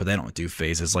 insert, but they don't do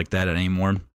phases like that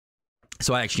anymore.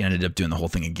 So I actually ended up doing the whole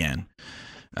thing again.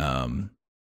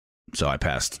 So I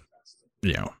passed,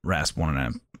 RASP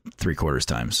 1 3/4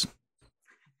 times.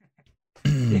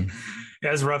 Yeah,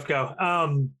 it was a rough go.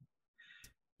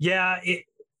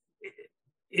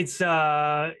 That's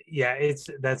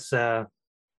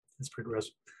pretty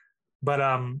gross. But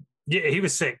yeah, he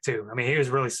was sick too. I mean, he was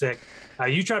really sick.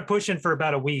 You tried pushing for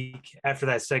about a week after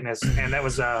that sickness, and that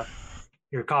was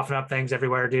you're coughing up things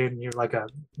everywhere, dude, and you're like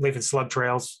leaving slug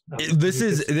trails.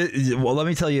 Well, let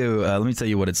me tell you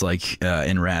what it's like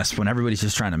in RASP when everybody's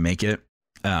just trying to make it.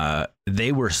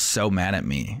 They were so mad at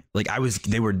me. Like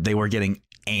they were getting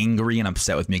angry and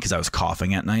upset with me because I was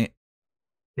coughing at night.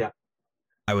 Yeah.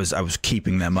 I was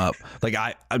keeping them up. Like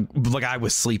I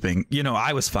was sleeping,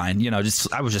 I was fine, I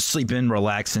was just sleeping,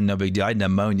 relaxing, no big deal. I had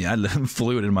pneumonia. I had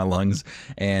fluid in my lungs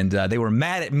and they were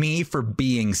mad at me for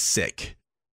being sick.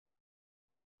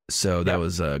 So that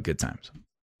was good times.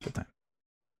 Good time.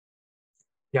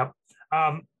 Yep.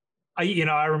 I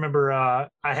remember I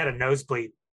had a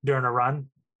nosebleed during a run.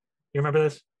 You remember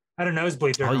this? I had a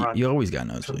nosebleed during a run. You always got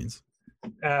nosebleeds.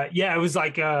 Yeah, it was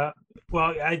like,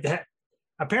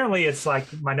 apparently it's like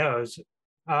my nose.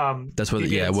 That's what,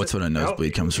 what's when a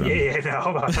nosebleed comes from.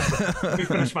 Hold on. Let me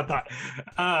finish my thought.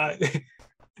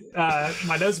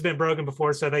 My nose has been broken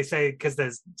before, so they say because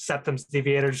the septum's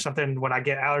deviated or something, when I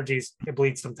get allergies, it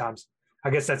bleeds sometimes.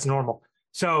 I guess that's normal.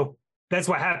 So that's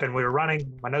what happened. We were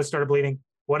running, my nose started bleeding,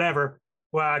 whatever.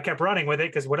 Well, I kept running with it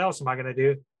because what else am I going to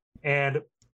do? And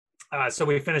so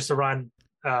we finished the run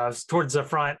towards the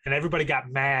front, and everybody got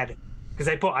mad because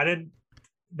they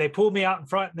pulled me out in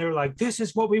front, and they were like, "This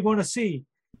is what we want to see,"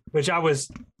 which I was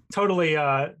totally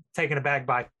taken aback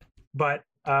by. But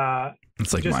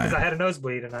it's like just because I had a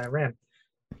nosebleed and I ran.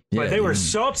 But they were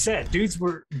so upset. Dudes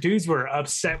were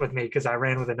upset with me because I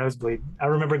ran with a nosebleed. I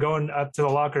remember going up to the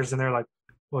lockers, and they're like,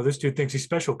 "Well, this dude thinks he's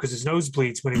special because his nose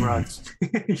bleeds when he runs."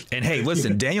 And hey,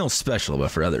 listen, Daniel's special,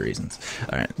 but for other reasons.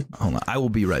 All right, hold on. I will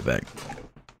be right back.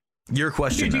 Your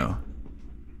question, though.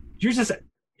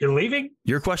 You're leaving?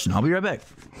 Your question. I'll be right back.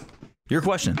 Your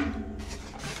question.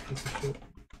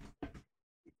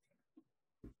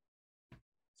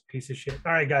 Piece of shit.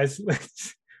 All right, guys.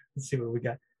 Let's see what we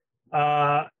got.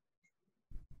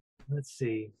 Let's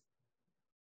see.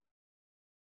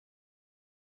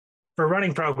 For a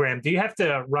running program, do you have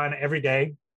to run every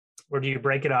day, or do you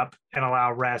break it up and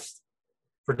allow rest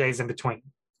for days in between?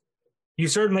 You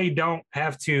certainly don't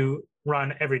have to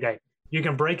run every day. You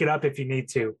can break it up if you need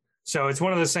to. So it's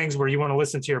one of those things where you want to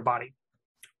listen to your body.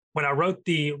 When I wrote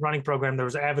the running program, there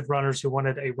was avid runners who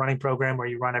wanted a running program where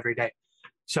you run every day.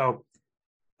 So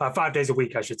 5 days a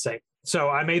week, I should say. So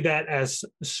I made that as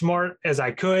smart as I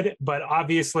could. But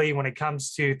obviously, when it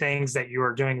comes to things that you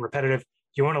are doing repetitive,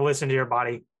 you want to listen to your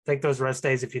body. Take those rest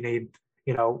days if you need.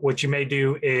 What you may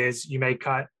do is you may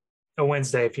cut a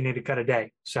Wednesday if you need to cut a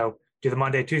day. So do the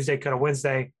Monday, Tuesday, cut a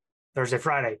Wednesday, Thursday,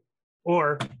 Friday.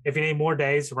 Or if you need more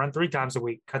days, run 3 times a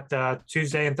week, cut the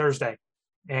Tuesday and Thursday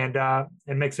and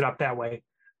mix it up that way.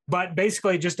 But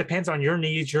basically, it just depends on your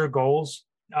needs, your goals.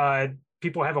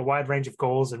 People have a wide range of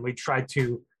goals, and we try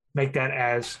to make that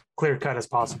as clear cut as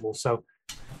possible. So,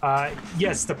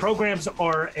 yes, the programs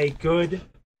are a good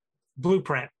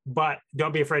blueprint, but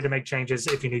don't be afraid to make changes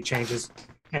if you need changes.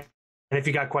 And if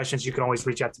you got questions, you can always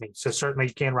reach out to me. So certainly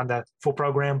you can run the full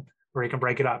program, or you can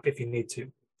break it up if you need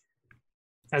to.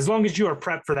 As long as you are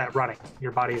prepped for that running,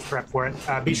 your body is prepped for it.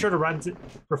 Be sure to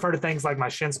refer to things like my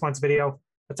shin splints video.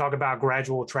 I talk about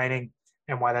gradual training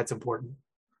and why that's important.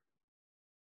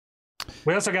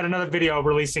 We also got another video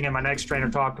releasing in my next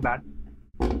trainer talk about,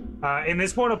 and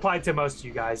this won't apply to most of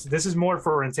you guys. This is more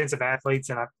for intensive athletes,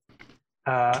 and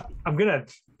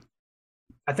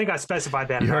I think I specified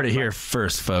that. You heard it here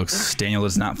first, folks. Daniel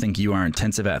does not think you are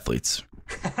intensive athletes.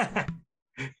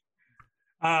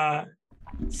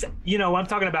 You know, I'm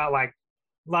talking about like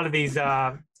a lot of these,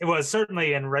 it was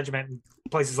certainly in regiment and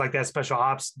places like that, special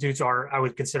ops dudes I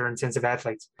would consider intensive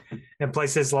athletes. And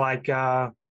places like,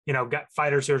 got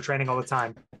fighters who are training all the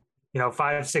time,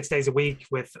 5-6 days a week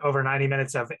with over 90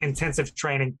 minutes of intensive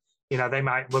training, they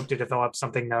might look to develop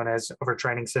something known as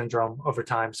overtraining syndrome over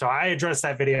time. So I addressed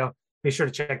that video. Be sure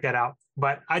to check that out.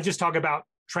 But I just talk about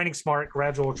training smart,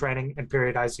 gradual training, and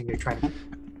periodizing your training.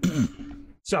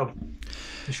 So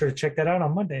be sure to check that out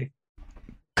on Monday.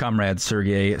 Comrade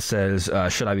Sergey says,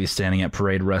 should I be standing at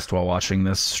parade rest while watching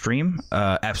this stream?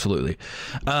 Absolutely.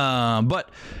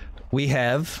 But we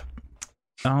have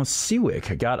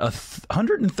Seawick got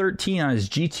 113 on his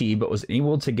GT, but was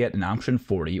able to get an option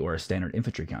 40 or a standard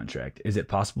infantry contract. Is it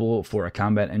possible for a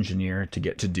combat engineer to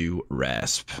get to do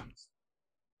RASP?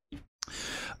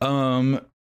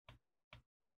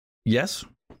 Yes.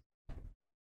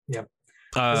 Yep.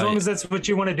 As long as that's what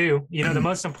you want to do. The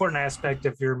most important aspect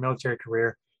of your military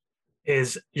career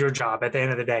is your job at the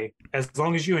end of the day. As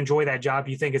long as you enjoy that job,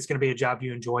 you think it's going to be a job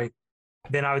you enjoy,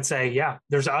 then I would say, yeah,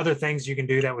 there's other things you can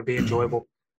do that would be enjoyable.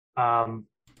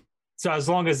 So as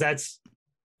long as that's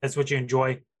what you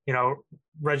enjoy,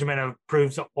 Regiment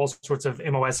approves all sorts of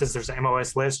MOSs. There's an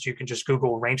MOS list. You can just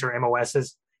Google Ranger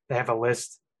MOSs. They have a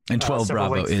list. And 12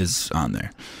 Bravo links. Is on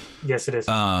there. Yes, it is.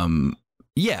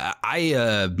 Yeah,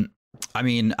 I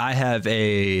mean, I have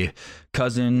a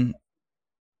cousin,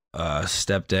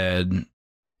 stepdad,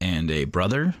 and a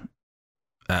brother.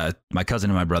 My cousin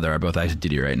and my brother are both active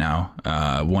duty right now.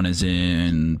 One is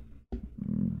in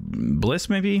Bliss,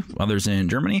 maybe. Others in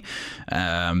Germany.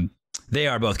 They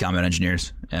are both combat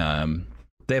engineers. They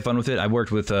have fun with it. I've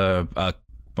worked with a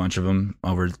bunch of them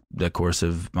over the course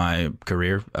of my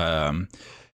career.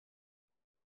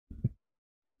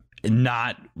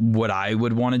 Not what I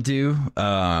would want to do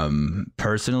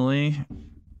personally,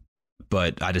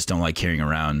 but I just don't like carrying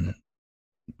around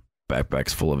backpacks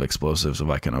full of explosives if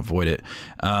I can avoid it.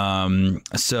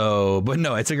 But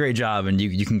no, it's a great job, and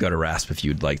you can go to RASP if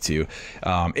you'd like to.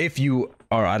 If you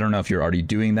are, I don't know if you're already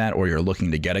doing that or you're looking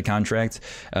to get a contract.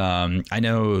 I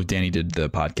know Danny did the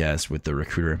podcast with the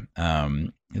recruiter.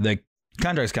 The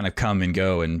contracts kind of come and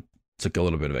go, and took a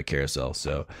little bit of a carousel.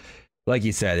 So like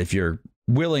you said, if you're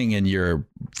willing and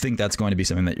think that's going to be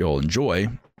something that you'll enjoy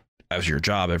as your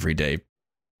job every day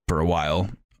for a while,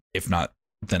 if not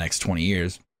the next 20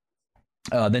 years,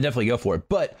 then definitely go for it.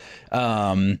 But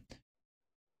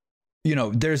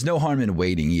there's no harm in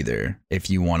waiting either. If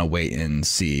you want to wait and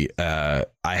see, I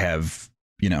have,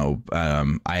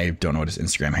 I don't know what his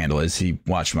Instagram handle is. He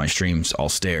watched my streams, I'll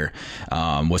stare,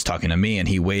 was talking to me, and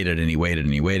he waited and he waited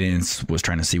and he waited and was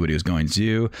trying to see what he was going to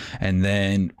do. And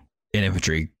then an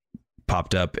infantry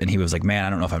popped up and he was like, man, I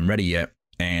don't know if I'm ready yet.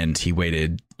 And he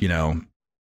waited,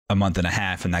 a month and a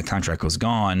half, and that contract was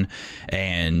gone.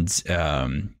 And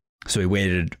so he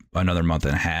waited another month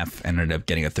and a half and ended up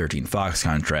getting a 13 Fox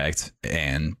contract,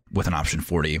 and with an option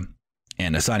 40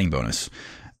 and a signing bonus,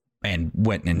 and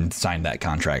went and signed that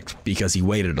contract because he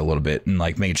waited a little bit and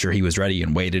made sure he was ready,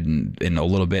 and waited in a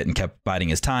little bit and kept biding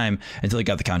his time until he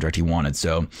got the contract he wanted.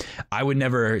 So I would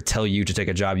never tell you to take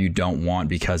a job you don't want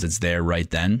because it's there right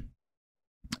then.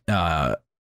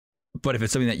 But if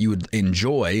it's something that you would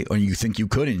enjoy or you think you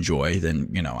could enjoy, then,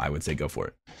 I would say go for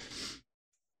it.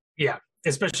 Yeah.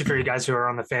 Especially for you guys who are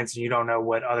on the fence and you don't know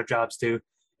what other jobs do,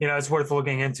 it's worth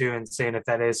looking into and seeing if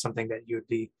that is something that you would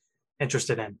be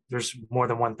interested in. There's more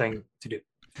than one thing to do.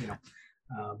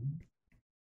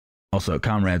 Also,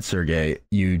 Comrade Sergey,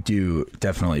 you do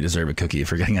definitely deserve a cookie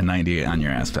for getting a 98 on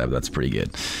your ASVAB. That's pretty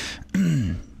good.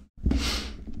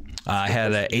 I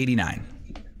had an 89,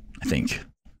 I think.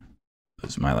 It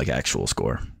was my actual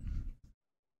score.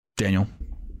 Daniel?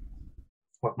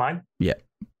 What, mine? Yeah.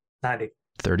 90.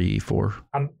 34.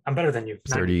 I'm better than you.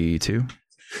 32.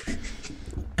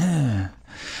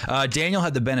 Daniel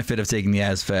had the benefit of taking the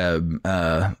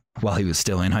ASVAB while he was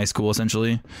still in high school,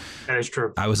 essentially. That is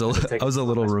true. I was a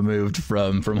little removed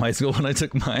from high school when I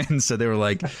took mine. So they were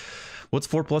like, what's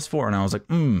 4 + 4? And I was like,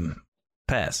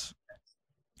 pass.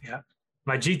 Yeah.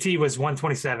 My GT was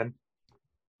 127.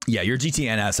 Yeah, your GT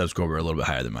and ASVAB score were a little bit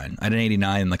higher than mine. I had an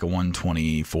 89 and like a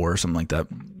 124 or something like that.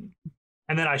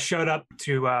 And then I showed up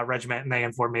to regiment and they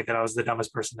informed me that I was the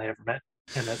dumbest person they ever met.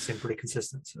 And that seemed pretty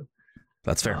consistent. So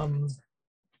that's fair.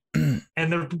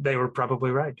 And they were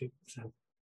probably right, dude. So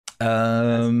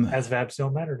ASVAB still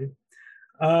matter, dude.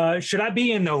 Should I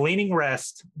be in the leaning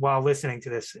rest while listening to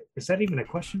this? Is that even a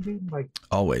question, dude? Like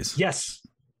always. Yes.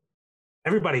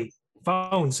 Everybody,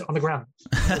 phones on the ground.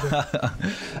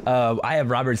 I have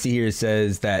Robert C here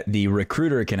says that the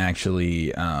recruiter can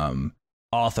actually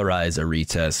authorize a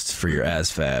retest for your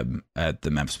ASVAB at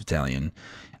the MEPS battalion.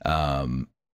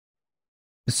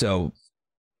 So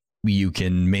you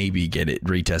can maybe get it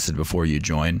retested before you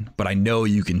join, but I know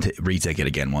you can retake it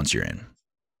again once you're in.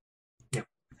 Yeah.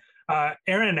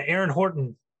 Aaron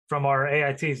Horton from our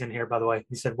AITs in here, by the way.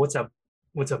 He said, "What's up?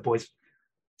 What's up, boys?"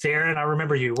 Say, Aaron, I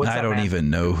remember you. What's up, I don't man? even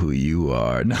know who you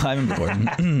are. No, I'm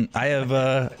important. I have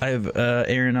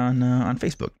Aaron on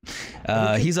Facebook.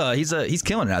 He's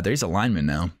killing it out there. He's a lineman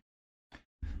now.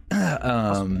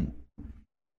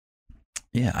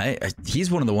 Yeah, he's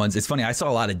one of the ones. It's funny. I saw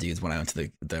a lot of dudes when I went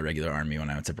to the regular army, when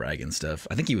I went to Bragg and stuff.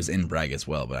 I think he was in Bragg as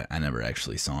well, but I never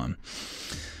actually saw him.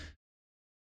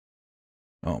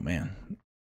 Oh man,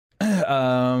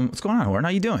 what's going on, Horton?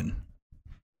 How you doing?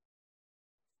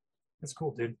 That's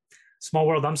cool, dude. Small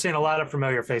world. I'm seeing a lot of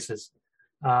familiar faces.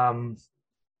 So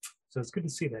it's good to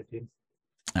see that, dude.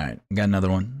 All right, got another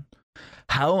one.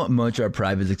 How much are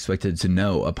privates expected to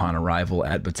know upon arrival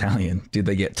at battalion? Did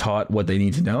they get taught what they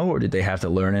need to know, or did they have to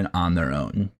learn it on their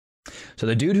own? So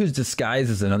the dude who's disguised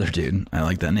is another dude. I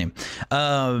like that name.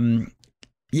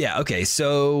 Yeah. Okay.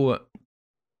 So,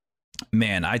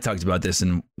 man, I talked about this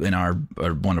in our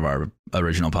or one of our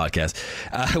original podcasts.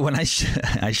 When I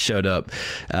showed up,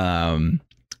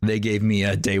 they gave me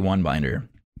a day one binder.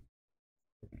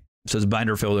 So it's a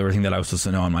binder filled with everything that I was supposed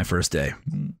to know on my first day.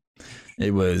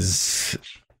 It was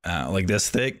like this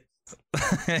thick.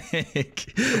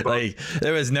 Like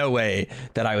there was no way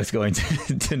that I was going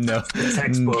to know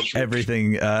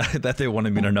everything that they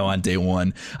wanted me to know on day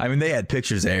one. I mean, they had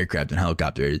pictures of aircraft and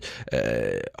helicopters,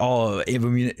 all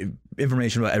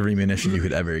information about every munition you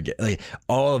could ever get. Like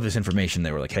all of this information,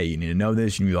 they were like, "Hey, you need to know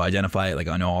this. You need to identify it." Like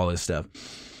I know all this stuff,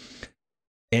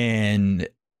 and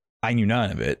I knew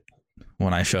none of it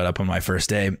when I showed up on my first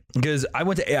day because I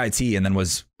went to AIT and then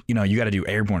was. You know, you got to do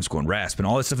airborne school and RASP and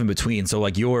all this stuff in between. So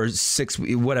like your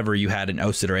whatever you had in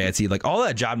OSIT or AIT, like all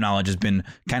that job knowledge has been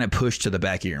kind of pushed to the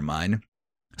back of your mind,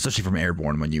 especially from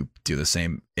airborne when you do the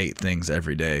same 8 things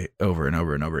every day over and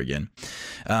over and over again.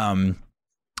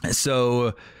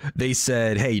 So they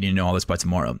said, "Hey, you need to know all this by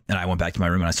tomorrow." And I went back to my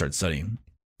room and I started studying.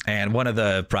 And one of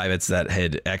the privates that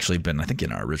had actually been, I think,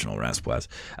 in our original RASP class,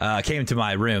 came to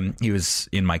my room. He was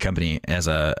in my company as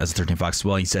a 13 Fox as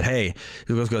well. He said, "Hey,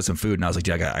 let's go get some food." And I was like,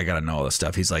 "Dude, I got to know all this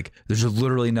stuff." He's like, "There's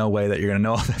literally no way that you're going to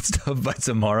know all that stuff by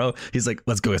tomorrow." He's like,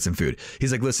 "Let's go get some food."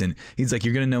 He's like, "Listen," he's like,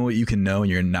 "you're going to know what you can know and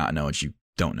you're going to not know what you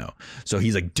don't know." So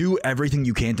he's like, "Do everything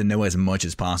you can to know as much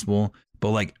as possible,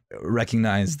 but like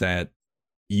recognize that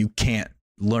you can't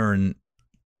learn,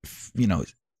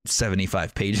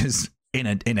 75 pages in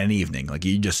an evening. Like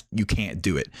you can't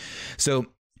do it. So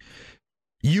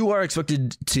you are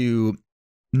expected to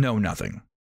know nothing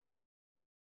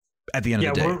at the end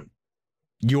of the day.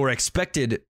 You're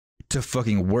expected to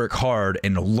fucking work hard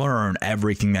and learn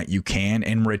everything that you can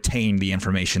and retain the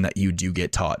information that you do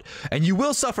get taught. And you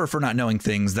will suffer for not knowing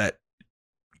things that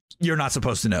you're not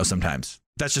supposed to know sometimes.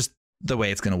 That's just the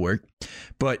way it's going to work.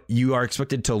 But you are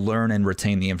expected to learn and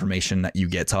retain the information that you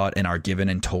get taught and are given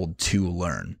and told to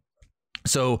learn.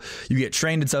 So you get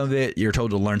trained in some of it. You're told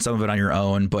to learn some of it on your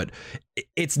own, but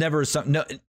it's never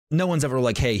no one's ever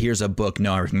like, "Hey, here's a book,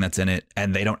 know everything that's in it."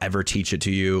 And they don't ever teach it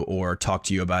to you or talk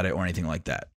to you about it or anything like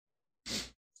that.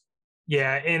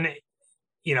 Yeah. And,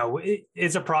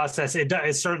 it's a process.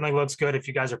 It certainly looks good if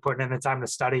you guys are putting in the time to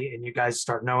study and you guys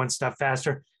start knowing stuff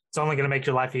faster. It's only going to make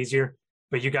your life easier,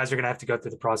 but you guys are going to have to go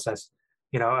through the process.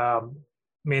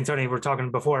 Me and Tony were talking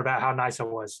before about how nice I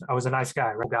was. I was a nice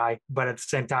guy, but at the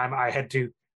same time, I had to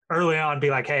early on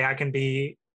be like, "Hey, I can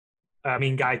be a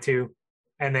mean guy too."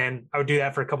 And then I would do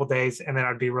that for a couple of days and then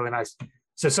I'd be really nice.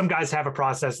 So some guys have a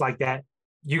process like that.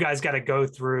 You guys got to go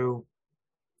through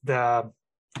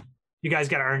you guys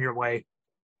got to earn your way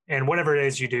and whatever it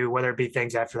is you do, whether it be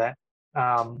things after that.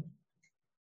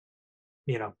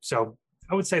 So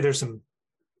I would say there's some,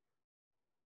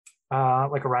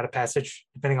 like a rite of passage,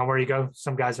 depending on where you go.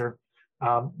 Some guys are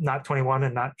not 21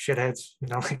 and not shitheads,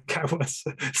 like I was.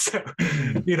 So,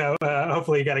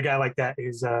 hopefully you got a guy like that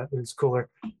who's cooler.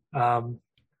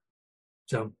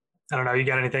 So I don't know. You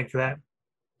got anything for that?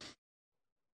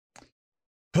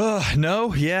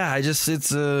 No, yeah,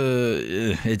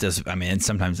 it does. I mean,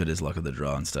 sometimes it is luck of the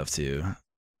draw and stuff too.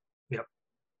 Yep.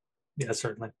 Yeah,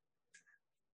 certainly.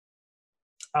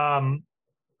 All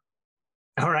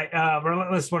right.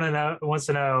 Relentless wants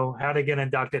to know how to get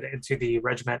inducted into the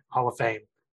Regiment Hall of Fame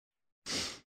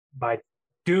by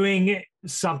doing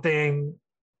something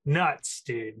nuts,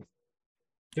 dude.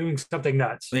 Doing something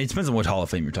nuts. I mean, it depends on what Hall of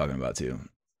Fame you're talking about too.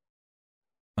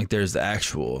 Like, there's the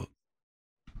actual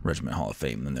Regiment Hall of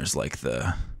Fame, and there's like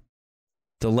the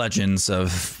legends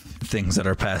of things that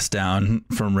are passed down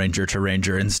from ranger to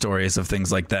ranger and stories of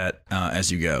things like that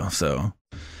as you go. So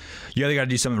you either got to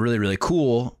do something really, really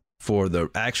cool for the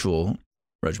actual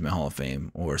Regiment Hall of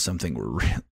Fame, or something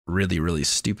really, really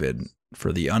stupid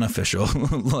for the unofficial,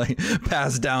 like,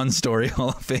 passed down story Hall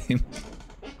of Fame.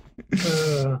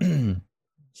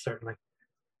 Certainly.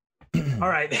 All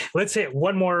right, let's hit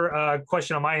one more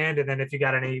question on my end, and then if you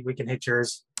got any, we can hit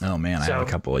yours. Oh man, I have a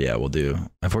couple. Yeah, we'll do.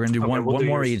 If we're gonna do one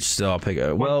more each, so I'll pick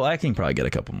a. Well, I can probably get a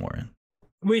couple more.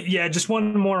 Just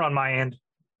one more on my end.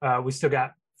 We still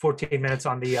got 14 minutes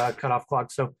on the cutoff clock.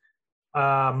 So,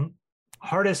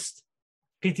 hardest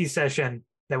PT session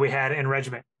that we had in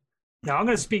regiment. Now I'm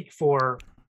going to speak for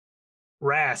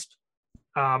RASP.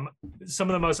 Some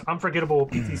of the most unforgettable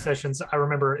PT sessions I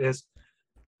remember is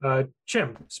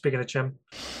Chim. Speaking of Chim,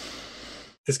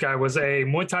 this guy was a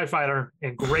Muay Thai fighter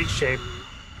in great shape.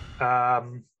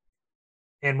 And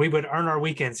we would earn our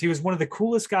weekends. He was one of the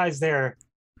coolest guys there,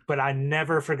 but I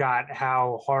never forgot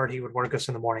how hard he would work us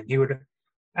in the morning. He would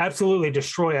absolutely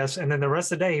destroy us. And then the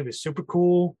rest of the day, he was super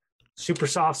cool, super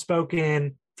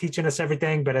soft-spoken, teaching us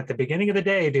everything. But at the beginning of the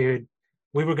day, dude,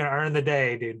 we were going to earn the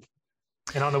day, dude.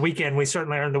 And on the weekend, we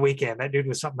certainly earned the weekend. That dude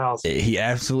was something else. He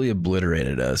absolutely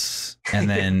obliterated us. And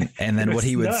then what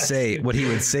he would say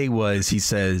was, he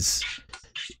says,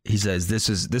 this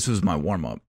was my warm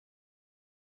up.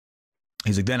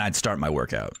 He's like, then I'd start my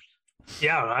workout.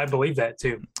 Yeah, I believe that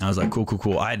too. I was like,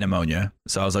 cool. I had pneumonia.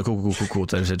 So I was like, cool.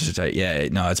 Yeah,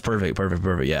 no, it's perfect.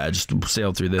 Yeah, I just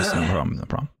sailed through this. No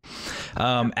problem.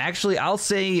 Actually, I'll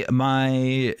say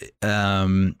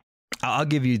I'll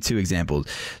give you two examples.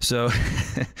 So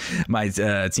my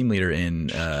team leader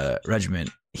in regiment,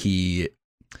 he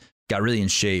got really in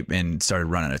shape and started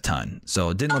running a ton.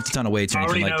 So didn't lift a ton of weights or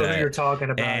anything like that. Who you're talking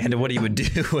about. And what he would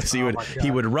do was he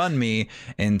would run me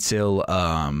until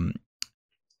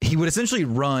he would essentially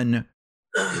run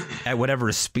at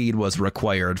whatever speed was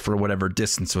required for whatever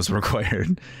distance was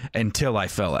required until I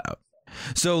fell out.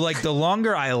 So like the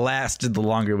longer I lasted, the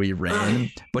longer we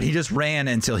ran, but he just ran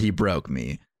until he broke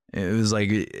me. It was like,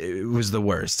 it was the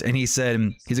worst. And he's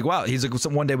like, wow. He's like, so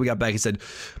one day we got back. He said,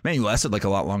 man, you lasted like a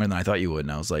lot longer than I thought you would.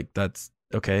 And I was like, that's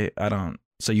okay.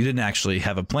 So you didn't actually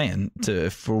have a plan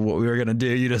for what we were going to do.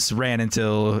 You just ran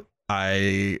until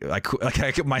my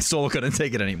soul couldn't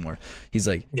take it anymore. He's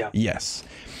like, yeah. Yes.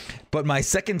 But my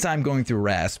second time going through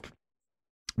RASP,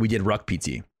 we did ruck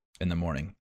PT in the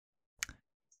morning.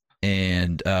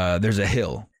 And there's a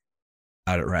hill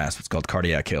out at RASP. It's called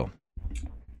Cardiac Hill.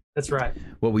 That's right.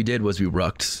 What we did was we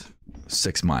rucked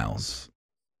 6 miles,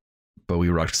 but we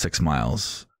rucked 6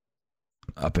 miles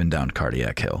up and down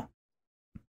Cardiac Hill,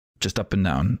 just up and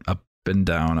down,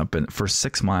 for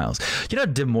 6 miles. You know how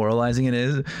demoralizing it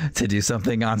is to do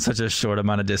something on such a short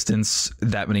amount of distance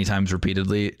that many times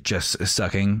repeatedly, just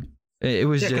sucking. It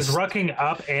was just, because rucking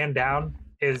up and down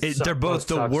they're both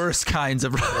the worst kinds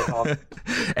of.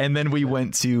 And then we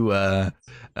went to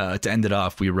end it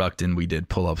off. We rucked and we did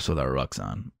pull-ups with our rucks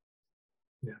on.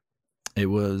 It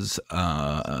was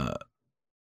a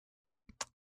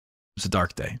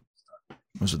dark day.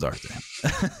 It was a dark day.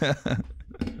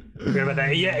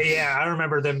 Yeah. I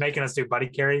remember them making us do buddy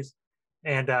carries,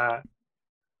 and I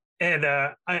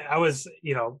was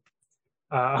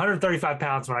 135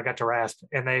 pounds when I got to RASP,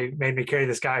 and they made me carry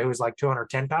this guy who was like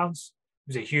 210 pounds.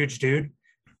 He was a huge dude,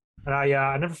 and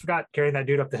I never forgot carrying that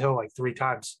dude up the hill like 3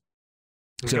 times.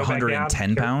 So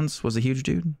 110 pounds was a huge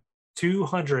dude.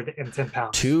 210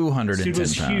 pounds. 210 dude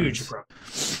was pounds. Huge, bro.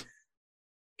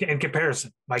 In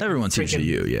comparison, like everyone's huge to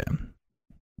you, yeah.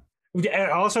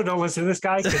 And also, don't listen to this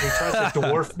guy because he tries to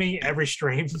dwarf me every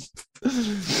stream.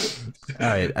 All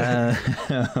right,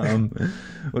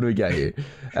 what do we got here?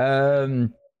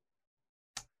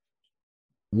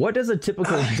 What does a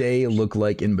typical day look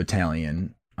like in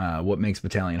battalion? What makes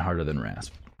battalion harder than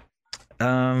RASP?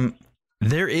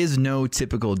 There is no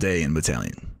typical day in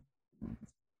battalion.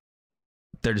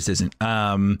 There just isn't.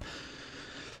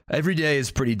 Every day is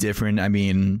pretty different. I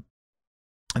mean,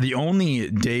 the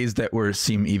only days that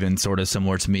seem even sort of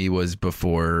similar to me was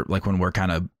before, like when we're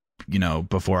kind of,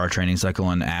 before our training cycle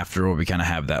and after, where we kind of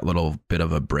have that little bit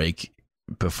of a break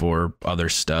before other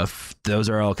stuff. Those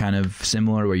are all kind of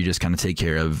similar, where you just kind of take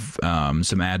care of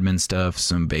some admin stuff,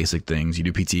 some basic things. You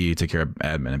do PT, take care of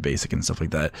admin and basic and stuff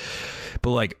like that.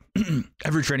 But like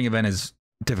every training event is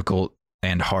difficult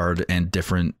and hard and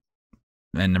different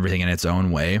and everything in its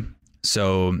own way.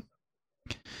 So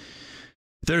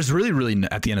there's really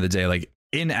at the end of the day, like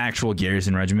in actual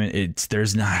Garrison Regiment,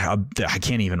 I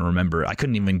can't even remember. I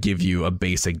couldn't even give you a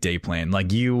basic day plan.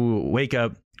 Like you wake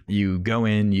up, you go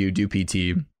in, you do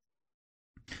PT,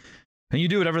 and you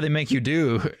do whatever they make you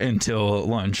do until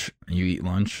lunch. You eat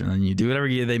lunch, and then you do whatever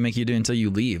they make you do until you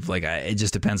leave. Like it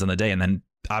just depends on the day. And then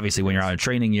obviously when you're out of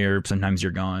training, sometimes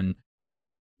you're gone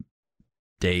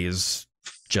days,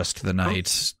 just the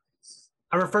night.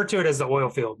 I refer to it as the oil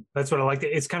field. That's what I like.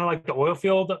 It's kind of like the oil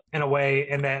field in a way,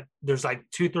 in that there's like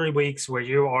 2-3 weeks where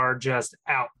you are just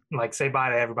out, like say bye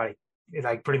to everybody,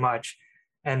 like pretty much.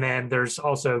 And then there's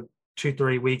also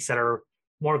 2-3 weeks that are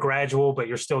more gradual, but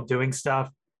you're still doing stuff.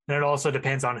 And it also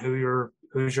depends on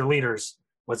who's your leaders,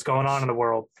 what's going on in the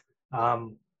world.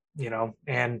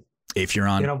 And if you're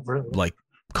on like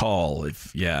call,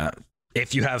 if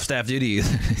you have staff duty.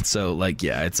 So like,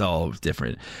 yeah, it's all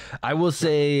different. I will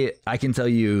say, I can tell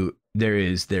you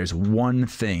there's one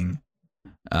thing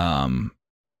that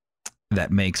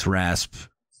makes RASP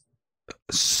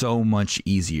so much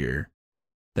easier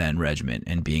than regiment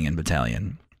and being in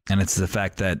battalion. And it's the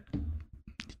fact that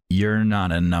you're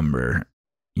not a number.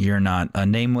 You're not a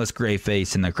nameless gray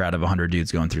face in the crowd of 100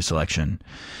 dudes going through selection.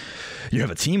 You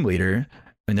have a team leader,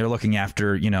 and they're looking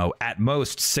after, at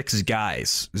most 6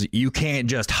 guys. You can't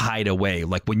just hide away.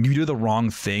 Like when you do the wrong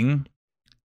thing,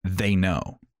 they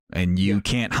know. And you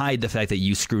can't hide the fact that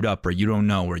you screwed up, or you don't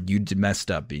know, or you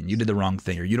messed up and you did the wrong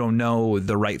thing, or you don't know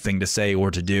the right thing to say or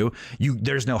to do.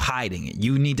 There's no hiding it.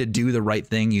 You need to do the right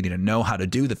thing. You need to know how to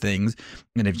do the things.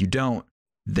 And if you don't,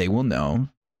 they will know,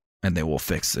 and they will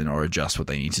fix it or adjust what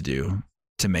they need to do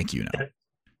to make you know.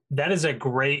 That is a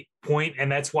great point,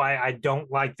 and that's why I don't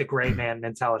like the gray man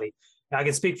mentality. I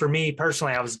can speak for me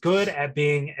personally. I was good at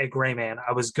being a gray man.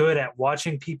 I was good at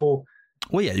watching people.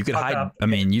 Well, yeah, you could hide. I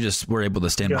mean, you just were able to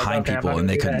stand behind people and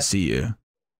they couldn't see you.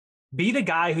 Be the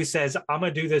guy who says, I'm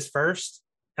going to do this first,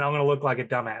 and I'm going to look like a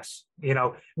dumbass,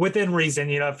 within reason.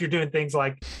 If you're doing things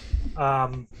like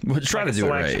try to do it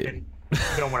right.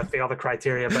 You don't want to fail the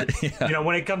criteria, but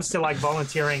when it comes to like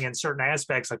volunteering in certain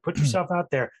aspects, like put yourself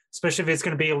out there, especially if it's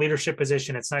going to be a leadership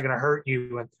position. It's not going to hurt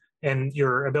you and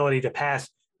your ability to pass.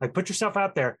 Like put yourself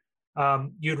out there.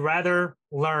 You'd rather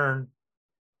learn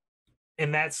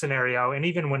in that scenario, and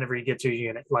even whenever you get to a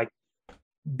unit, like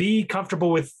get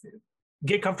comfortable with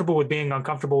being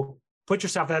uncomfortable. Put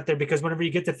yourself out there, because whenever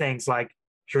you get to things like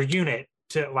your unit,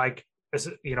 to like,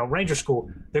 Ranger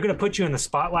school, they're going to put you in the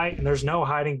spotlight, and there's no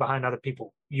hiding behind other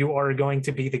people. You are going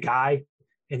to be the guy,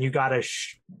 and you gotta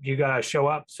show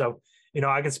up. So,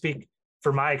 I can speak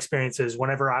for my experiences.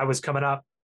 Whenever I was coming up,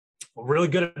 really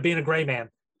good at being a gray man,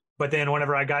 but then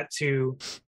whenever I got to,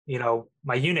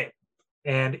 my unit,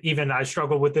 and even I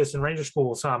struggled with this in Ranger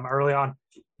school some early on,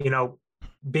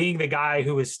 being the guy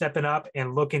who was stepping up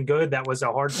and looking good, that was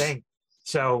a hard thing.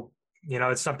 So,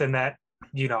 it's something that,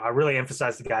 I really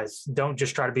emphasize to guys, don't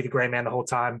just try to be the gray man the whole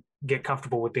time. Get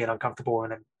comfortable with being uncomfortable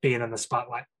and being in the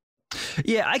spotlight.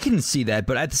 Yeah, I can see that.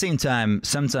 But at the same time,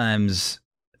 sometimes,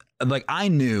 like, I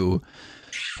knew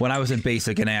when I was in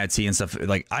basic and AIT and stuff,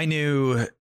 like, I knew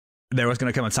there was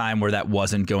going to come a time where that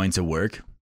wasn't going to work.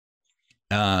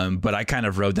 But I kind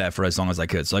of rode that for as long as I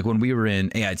could. So, like, when we were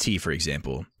in AIT, for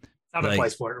example, I'm a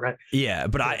place for it, right? Yeah,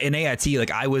 but in AIT,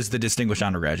 like, I was the distinguished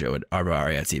honor graduate of our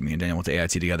AIT. Me and Daniel went to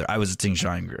AIT together. I was the distinguished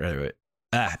honor graduate.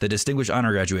 The distinguished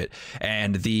honor graduate,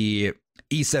 and the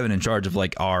E7 in charge of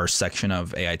like our section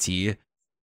of AIT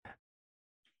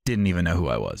didn't even know who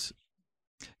I was.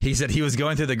 He said he was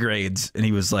going through the grades, and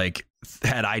he was like,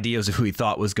 had ideas of who he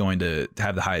thought was going to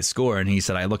have the highest score. And he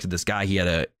said, I looked at this guy. He had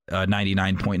a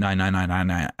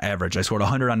 99.9999 average. I scored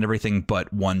 100 on everything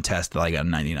but one test that I got a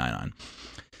 99 on.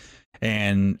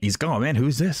 And he's going, oh, man,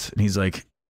 who's this? And he's like,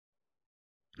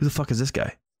 who the fuck is this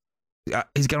guy?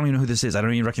 He's I don't even know who this is. I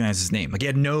don't even recognize his name. Like, he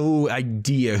had no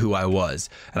idea who I was.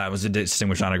 And I was a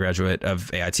distinguished honor graduate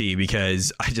of AIT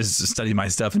because I just studied my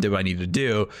stuff and did what I needed to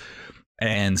do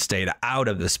and stayed out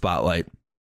of the spotlight.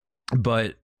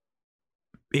 But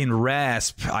in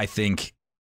RASP, I think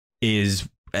is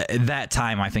at that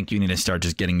time, I think you need to start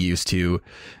just getting used to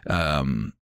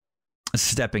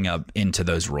stepping up into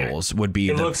those roles would be.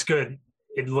 It looks good.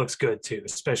 it looks good too,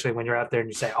 especially when you're out there and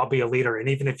you say, I'll be a leader. And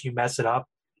even if you mess it up,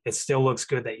 it still looks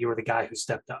good that you were the guy who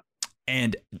stepped up.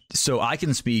 And so I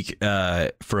can speak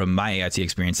from my AIT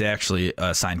experience. They actually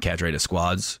assigned cadre to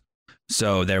squads.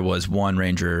 So there was one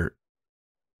ranger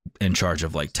in charge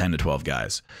of like 10 to 12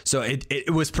 guys. So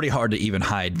it was pretty hard to even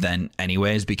hide then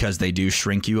anyways, because they do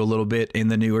shrink you a little bit in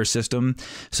the newer system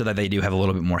so that they do have a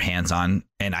little bit more hands-on.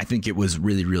 And I think it was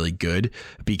really, really good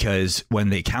because when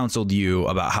they counseled you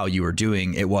about how you were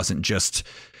doing, it wasn't just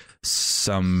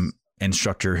some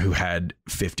instructor who had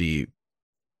 50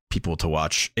 people to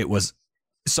watch. It was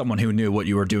someone who knew what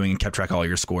you were doing and kept track of all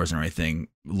your scores and everything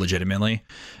legitimately.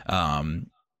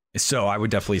 So I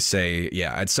would definitely say,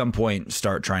 yeah, at some point,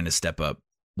 start trying to step up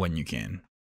when you can.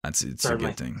 It's Certainly. A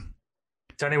good thing.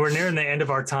 Tony, we're nearing the end of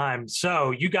our time.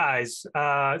 So you guys,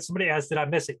 somebody asked, did I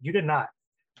miss it? You did not.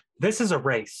 This is a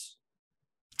race.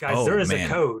 Guys, there is a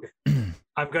code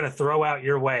I'm going to throw out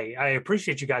your way. I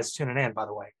appreciate you guys tuning in, by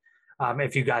the way.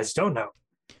 If you guys don't know,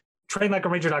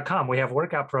 trainlikearanger.com, we have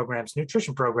workout programs,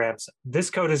 nutrition programs. This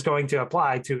code is going to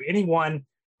apply to any one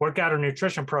workout or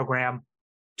nutrition program,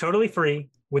 totally free.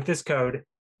 With this code,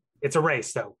 it's a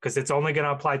race though, because it's only going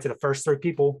to apply to the first 3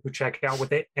 people who check out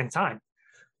with it in time.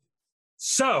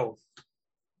 So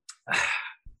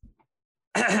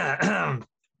the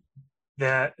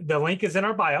link is in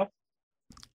our bio,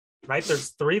 right? There's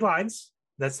 3 lines.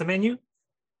 That's the menu.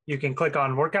 You can click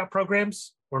on workout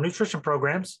programs or nutrition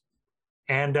programs.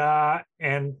 And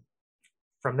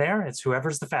from there, it's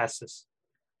whoever's the fastest.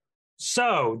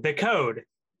 So the code,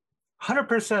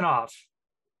 100% off.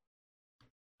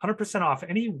 100% off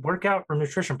any workout or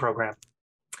nutrition program.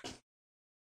 The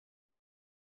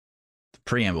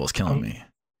preamble is killing me.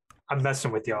 I'm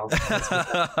messing with y'all.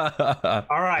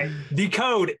 All right. The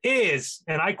code is,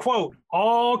 and I quote,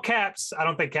 all caps. I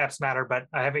don't think caps matter, but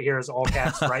I have it here as all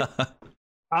caps, right?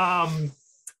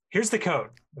 Here's the code,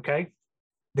 okay?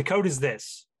 The code is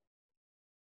this.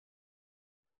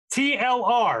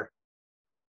 TLR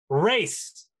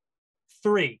race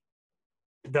 3.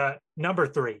 The number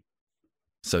 3.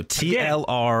 So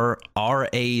TLR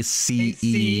RACE,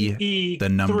 the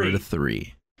number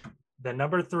 3. The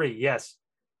number 3, yes.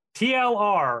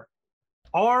 TLR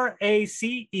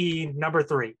RACE number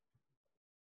 3.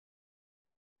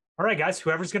 All right, guys,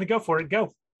 whoever's going to go for it,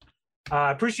 go.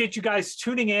 Appreciate you guys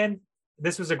tuning in.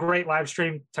 This was a great live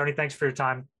stream. Tony, thanks for your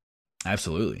time.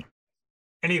 Absolutely.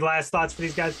 Any last thoughts for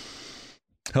these guys?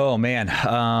 Oh man,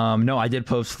 no, I did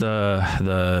post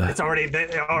the. It's already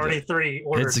 3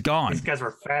 ordered. It's gone. These guys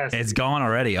were fast. It's gone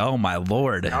already. Oh my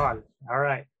lord. All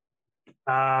right.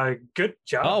 Good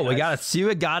job. Oh, guys.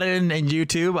 We got it in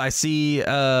YouTube. I see.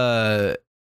 Oh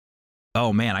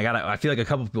man, I feel like a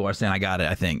couple people are saying I got it.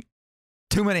 I think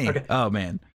too many. Okay. Oh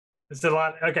man, it's a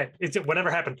lot. Okay, it's whatever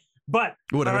happened. But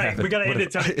whatever all right, happened. We gotta end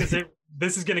it because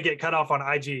this is gonna get cut off on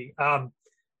IG. All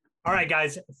right,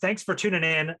 guys, thanks for tuning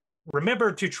in.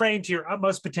 Remember to train to your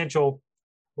utmost potential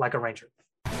like a ranger.